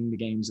who's winning the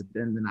games at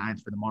the end of the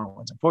ninth for the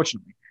Marlins,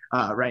 unfortunately.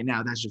 Right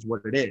now, that's just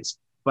what it is.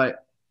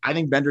 But I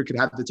think Bender could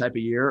have the type of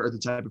year or the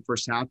type of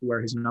first half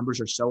where his numbers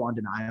are so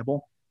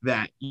undeniable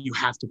that you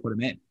have to put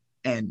him in.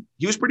 And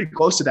he was pretty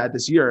close to that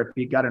this year if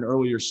he got an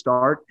earlier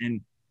start. And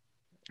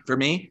for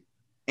me,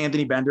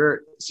 Anthony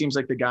Bender seems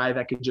like the guy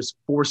that could just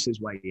force his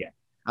way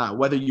in.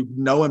 Whether you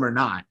know him or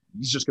not,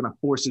 he's just going to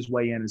force his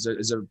way in as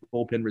a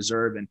bullpen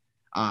reserve.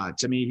 And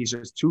to me, he's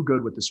just too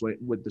good with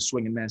the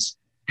swing and miss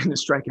and the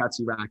strikeouts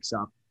he racks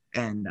up.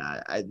 And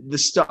the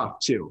stuff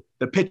too,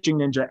 the pitching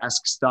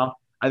ninja-esque stuff,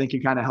 I think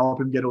can kind of help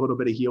him get a little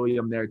bit of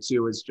helium there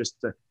too. Is just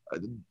a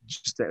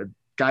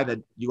guy that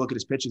you look at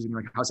his pitches and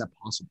you're like, how's that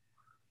possible?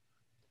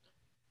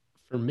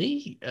 For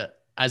me,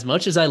 as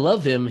much as I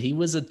love him, he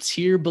was a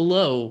tier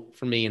below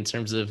for me in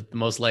terms of the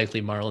most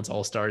likely Marlins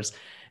All-Stars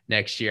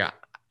next year.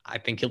 I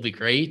think he'll be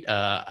great.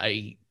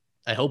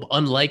 I hope,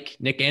 unlike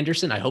Nick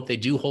Anderson, I hope they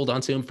do hold on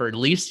to him for at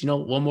least,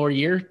 one more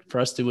year for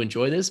us to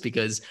enjoy this,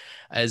 because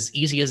as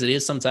easy as it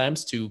is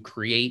sometimes to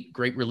create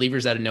great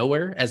relievers out of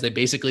nowhere, as they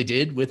basically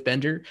did with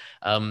Bender,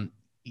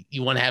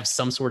 you want to have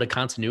some sort of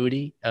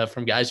continuity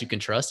from guys you can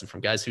trust and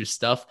from guys whose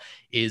stuff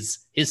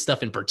his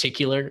stuff in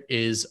particular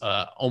is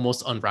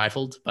almost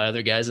unrivaled by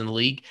other guys in the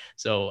league.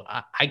 So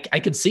I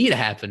could see it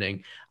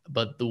happening,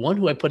 but the one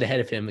who I put ahead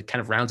of him that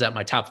kind of rounds out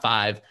my top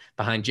 5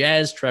 behind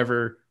Jazz,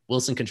 Trevor,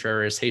 Wilson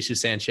Contreras,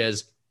 Jesus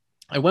Sanchez,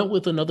 I went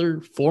with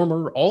another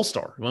former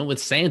All-Star. I went with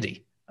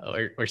Sandy,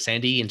 or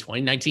Sandy in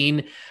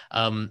 2019.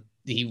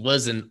 He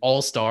was an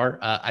All-Star.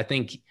 I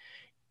think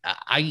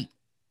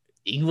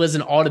he was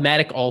an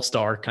automatic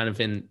All-Star, kind of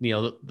in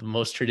the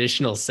most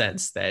traditional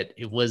sense, that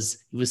he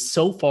was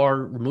so far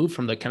removed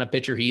from the kind of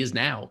pitcher he is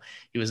now.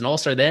 He was an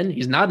All-Star then.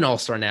 He's not an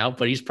All-Star now,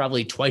 but he's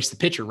probably twice the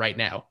pitcher right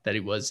now that he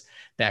was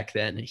back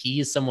then. He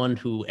is someone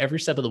who every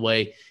step of the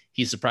way,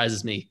 he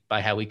surprises me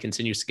by how he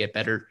continues to get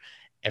better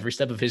every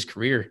step of his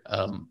career.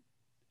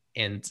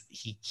 And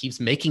he keeps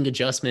making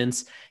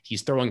adjustments.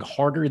 He's throwing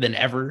harder than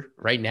ever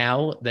right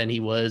now than he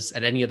was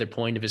at any other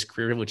point of his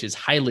career, which is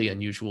highly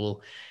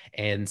unusual.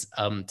 And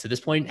to this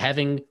point,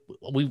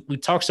 we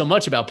talked so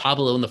much about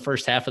Pablo in the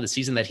first half of the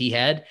season that he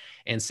had,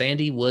 and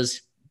Sandy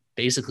was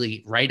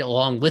basically right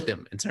along with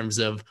him in terms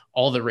of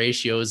all the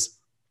ratios,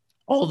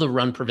 all the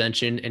run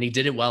prevention, and he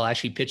did it while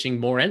actually pitching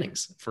more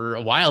innings. For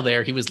a while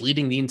there, he was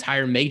leading the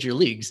entire major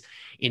leagues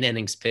in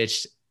innings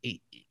pitched.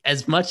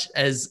 As much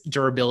as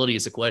durability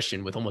is a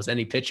question with almost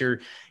any pitcher,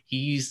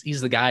 he's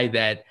the guy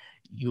that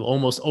you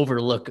almost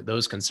overlook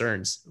those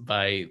concerns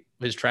by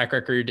his track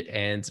record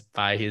and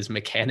by his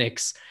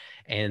mechanics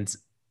and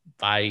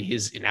by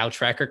his now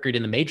track record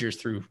in the majors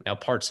through now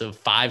parts of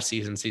 5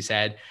 seasons he's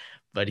had.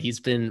 But he's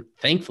been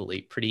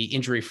thankfully pretty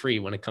injury-free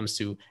when it comes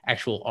to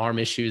actual arm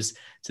issues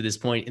to this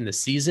point in the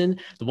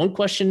season. The one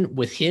question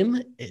with him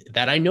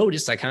that I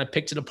noticed, I kind of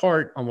picked it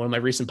apart on one of my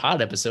recent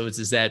pod episodes,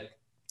 is that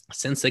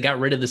since they got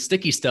rid of the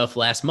sticky stuff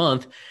last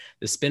month,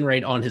 the spin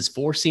rate on his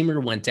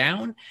 4-seamer went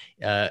down.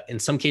 In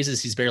some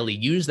cases, he's barely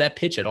used that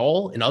pitch at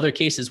all. In other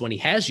cases, when he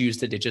has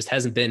used it, it just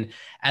hasn't been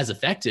as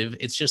effective.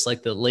 It's just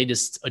like the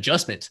latest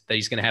adjustment that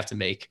he's going to have to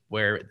make,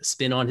 where the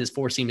spin on his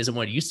 4-seam isn't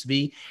what it used to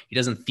be. He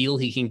doesn't feel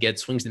he can get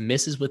swings and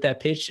misses with that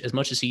pitch as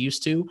much as he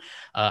used to.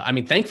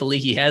 Thankfully,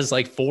 he has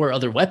like 4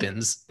 other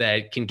weapons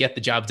that can get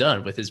the job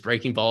done with his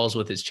breaking balls,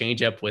 with his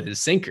changeup, with his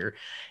sinker.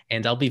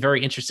 And I'll be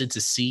very interested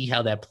to see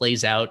how that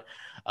plays out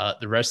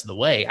the rest of the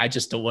way. I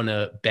just don't want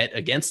to bet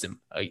against him.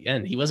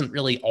 Again, he wasn't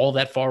really all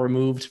that far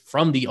removed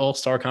from the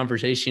All-Star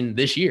conversation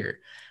this year.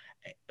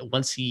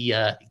 Once he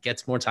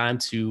gets more time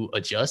to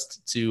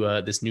adjust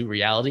to this new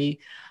reality,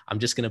 I'm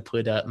just going to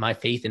put my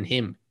faith in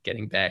him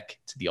getting back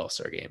to the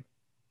All-Star game.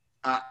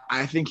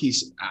 I think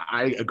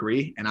I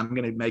agree. And I'm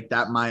going to make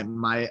that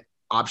my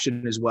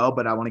option as well,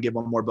 but I want to give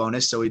one more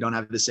bonus so we don't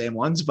have the same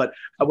ones. But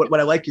what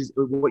I like is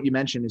what you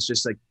mentioned is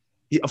just like,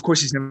 of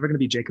course, he's never going to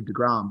be Jacob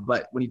deGrom,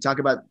 but when you talk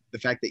about the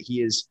fact that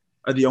he is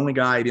the only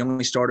guy, the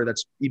only starter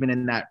that's even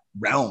in that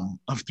realm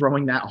of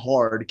throwing that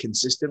hard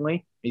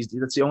consistently,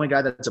 that's the only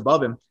guy that's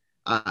above him.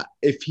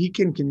 If he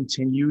can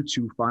continue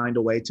to find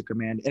a way to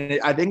command,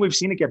 and I think we've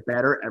seen it get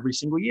better every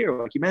single year,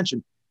 like you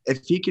mentioned,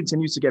 if he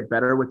continues to get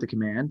better with the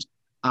command,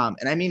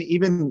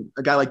 even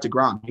a guy like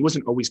deGrom, he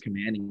wasn't always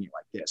commanding it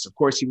like this. Of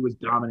course, he was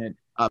dominant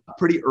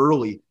pretty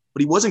early,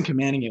 but he wasn't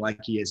commanding it like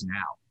he is now.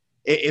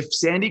 If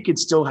Sandy could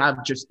still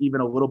have just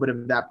even a little bit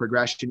of that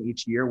progression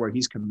each year where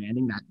he's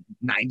commanding that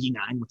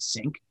 99 with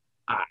sink,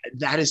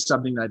 that is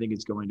something that I think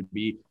is going to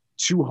be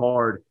too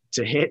hard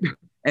to hit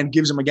and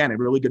gives him, again, a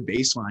really good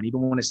baseline, even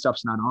when his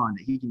stuff's not on,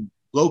 that he can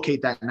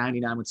locate that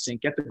 99 with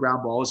sink, get the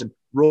ground balls, and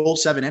roll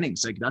 7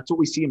 innings. Like, that's what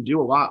we see him do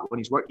a lot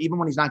when even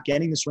when he's not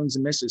getting the swings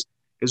and misses,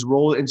 is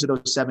roll into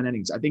those 7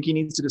 innings. I think he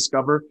needs to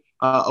discover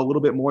a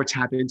little bit more,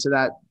 tap into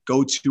that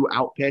go-to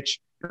out pitch.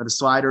 The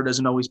slider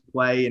doesn't always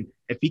play. And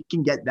if he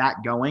can get that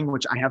going,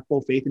 which I have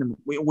full faith in him,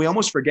 we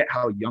almost forget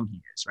how young he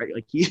is, right?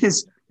 Like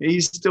he's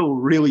still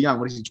really young.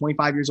 What is he,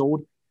 25 years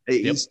old? Yep.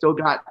 He's still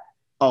got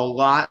a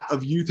lot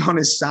of youth on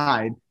his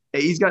side.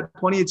 He's got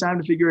plenty of time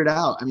to figure it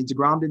out. I mean,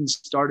 deGrom didn't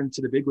start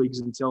into the big leagues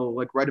until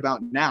like right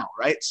about now,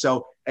 right?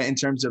 So in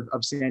terms of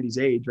Sandy's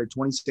age, right,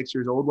 26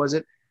 years old, was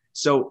it?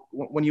 So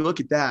when you look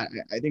at that,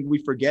 I think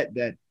we forget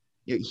that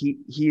he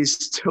is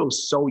still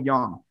so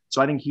young.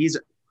 So I think he's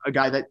a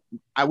guy that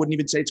I wouldn't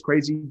even say it's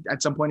crazy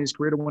at some point in his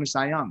career to win a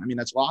Cy Young. I mean,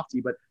 that's lofty,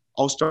 but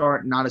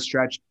All-Star, not a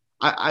stretch.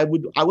 I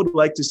would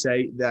like to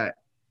say that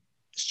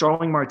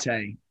Starling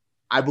Marte,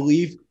 I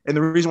believe, and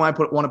the reason why I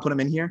want to put him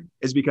in here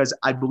is because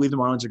I believe the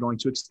Marlins are going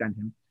to extend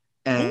him.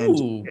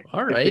 And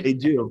all right. if they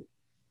do.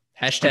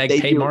 Hashtag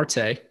pay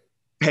Marte.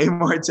 pay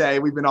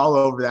Marte. We've been all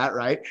over that,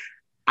 right?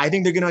 I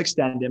think they're going to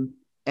extend him.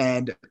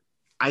 And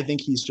I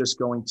think he's just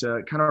going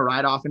to kind of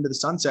ride off into the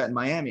sunset in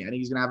Miami. I think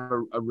he's going to have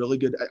a really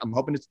good – I'm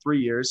hoping it's 3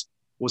 years.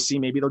 We'll see.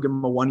 Maybe they'll give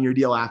him a 1-year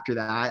deal after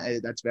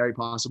that. That's very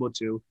possible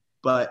too.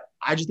 But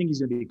I just think he's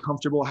going to be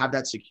comfortable, have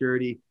that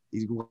security.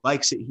 He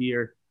likes it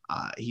here.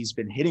 He's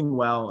been hitting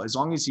well. As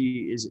long as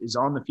he is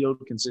on the field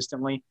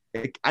consistently,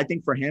 I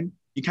think for him,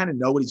 you kind of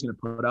know what he's going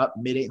to put up.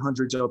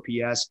 Mid-800s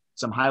OPS,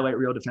 some highlight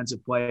reel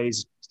defensive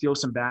plays, steal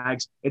some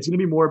bags. It's going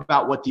to be more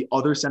about what the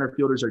other center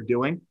fielders are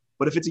doing.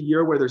 But if it's a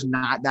year where there's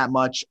not that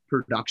much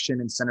production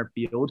in center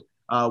field,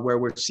 where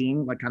we're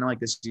seeing like kind of like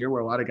this year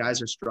where a lot of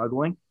guys are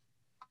struggling,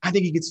 I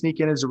think he could sneak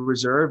in as a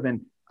reserve.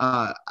 And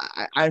I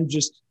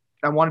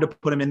wanted to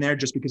put him in there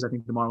just because I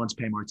think the Marlins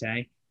pay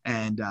Marte.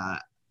 And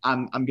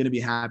I'm going to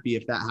be happy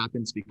if that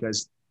happens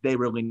because they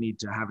really need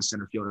to have a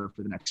center fielder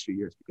for the next few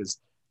years because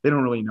they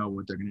don't really know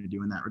what they're going to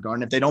do in that regard.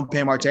 And if they don't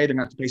pay Marte, they're going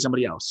to have to pay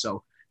somebody else.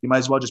 So you might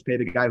as well just pay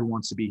the guy who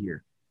wants to be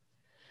here.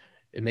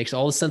 It makes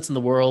all the sense in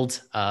the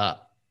world.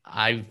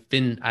 I've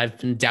been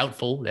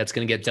doubtful that's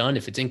going to get done.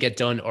 If it didn't get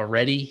done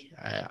already,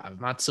 I'm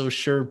not so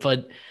sure,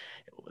 but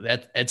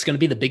it's going to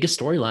be the biggest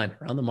storyline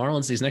around the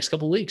Marlins these next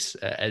couple of weeks,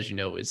 as you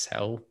know, is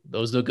how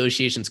those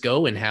negotiations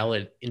go and how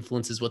it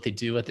influences what they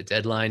do at the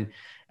deadline.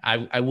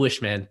 I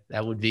wish, man,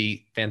 that would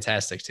be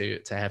fantastic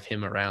to have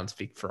him around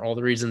for all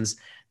the reasons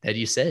that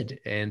you said.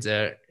 And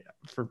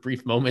for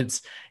brief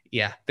moments,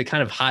 yeah, the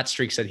kind of hot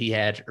streaks that he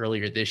had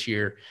earlier this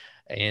year.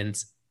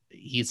 And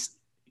he's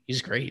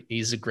great.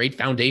 He's a great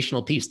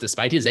foundational piece,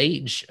 despite his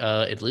age,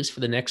 at least for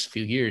the next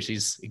few years.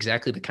 He's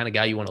exactly the kind of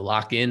guy you want to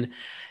lock in.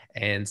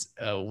 And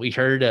we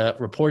heard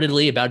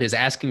reportedly about his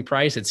asking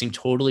price. It seemed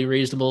totally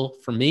reasonable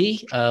for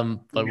me,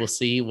 but we'll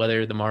see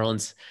whether the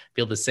Marlins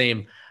feel the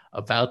same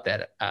about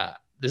that.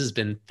 This has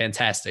been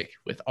fantastic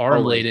with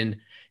Aram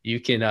Leighton. You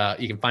can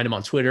find him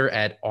on Twitter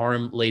at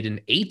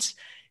AramLeighton8.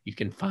 You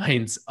can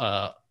find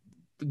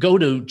go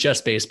to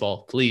Just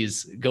Baseball.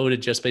 Please go to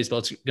Just Baseball.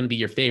 It's going to be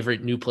your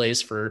favorite new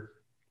place for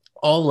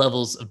all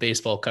levels of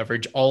baseball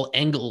coverage, all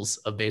angles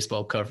of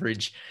baseball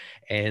coverage.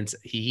 And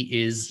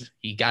he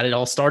got it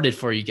all started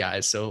for you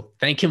guys. So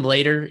thank him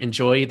later.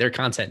 Enjoy their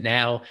content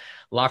now.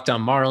 Locked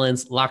on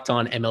Marlins, Locked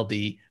on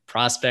MLB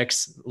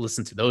Prospects.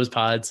 Listen to those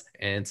pods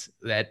and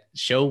that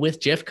show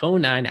with Jeff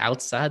Conine,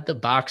 Outside the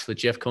Box with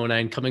Jeff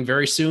Conine, coming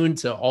very soon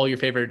to all your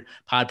favorite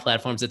pod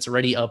platforms. It's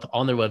already up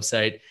on their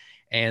website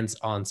and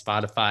on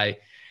Spotify.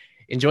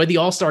 Enjoy the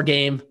All-Star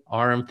game.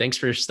 Aram, thanks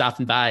for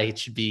stopping by. It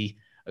should be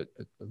a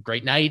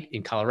great night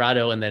in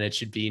Colorado, and then it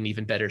should be an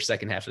even better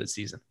second half of the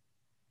season.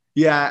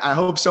 Yeah, I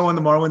hope so on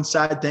the Marlins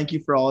side. Thank you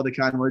for all the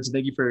kind words.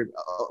 Thank you for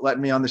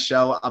letting me on the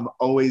show. I'm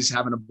always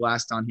having a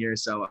blast on here.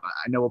 So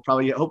I know we'll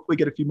probably hopefully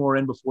get a few more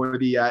in before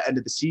the end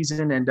of the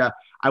season. And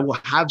I will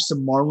have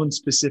some Marlins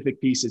specific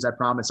pieces, I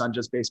promise, on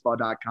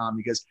justbaseball.com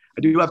because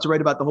I do have to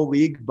write about the whole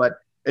league. But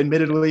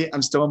admittedly,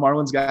 I'm still a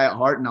Marlins guy at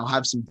heart, and I'll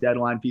have some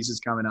deadline pieces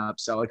coming up.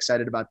 So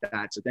excited about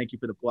that. So thank you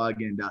for the plug.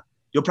 And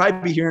you'll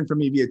probably be hearing from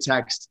me via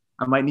text.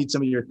 I might need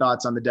some of your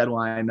thoughts on the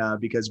deadline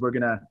because we're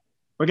going to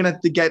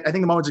get – I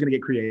think the Marlins are going to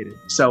get creative.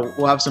 So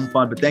we'll have some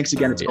fun. But thanks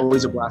again. It's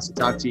always a blast to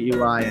talk to you,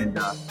 Eli, and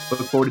look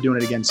forward to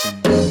doing it again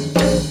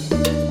soon.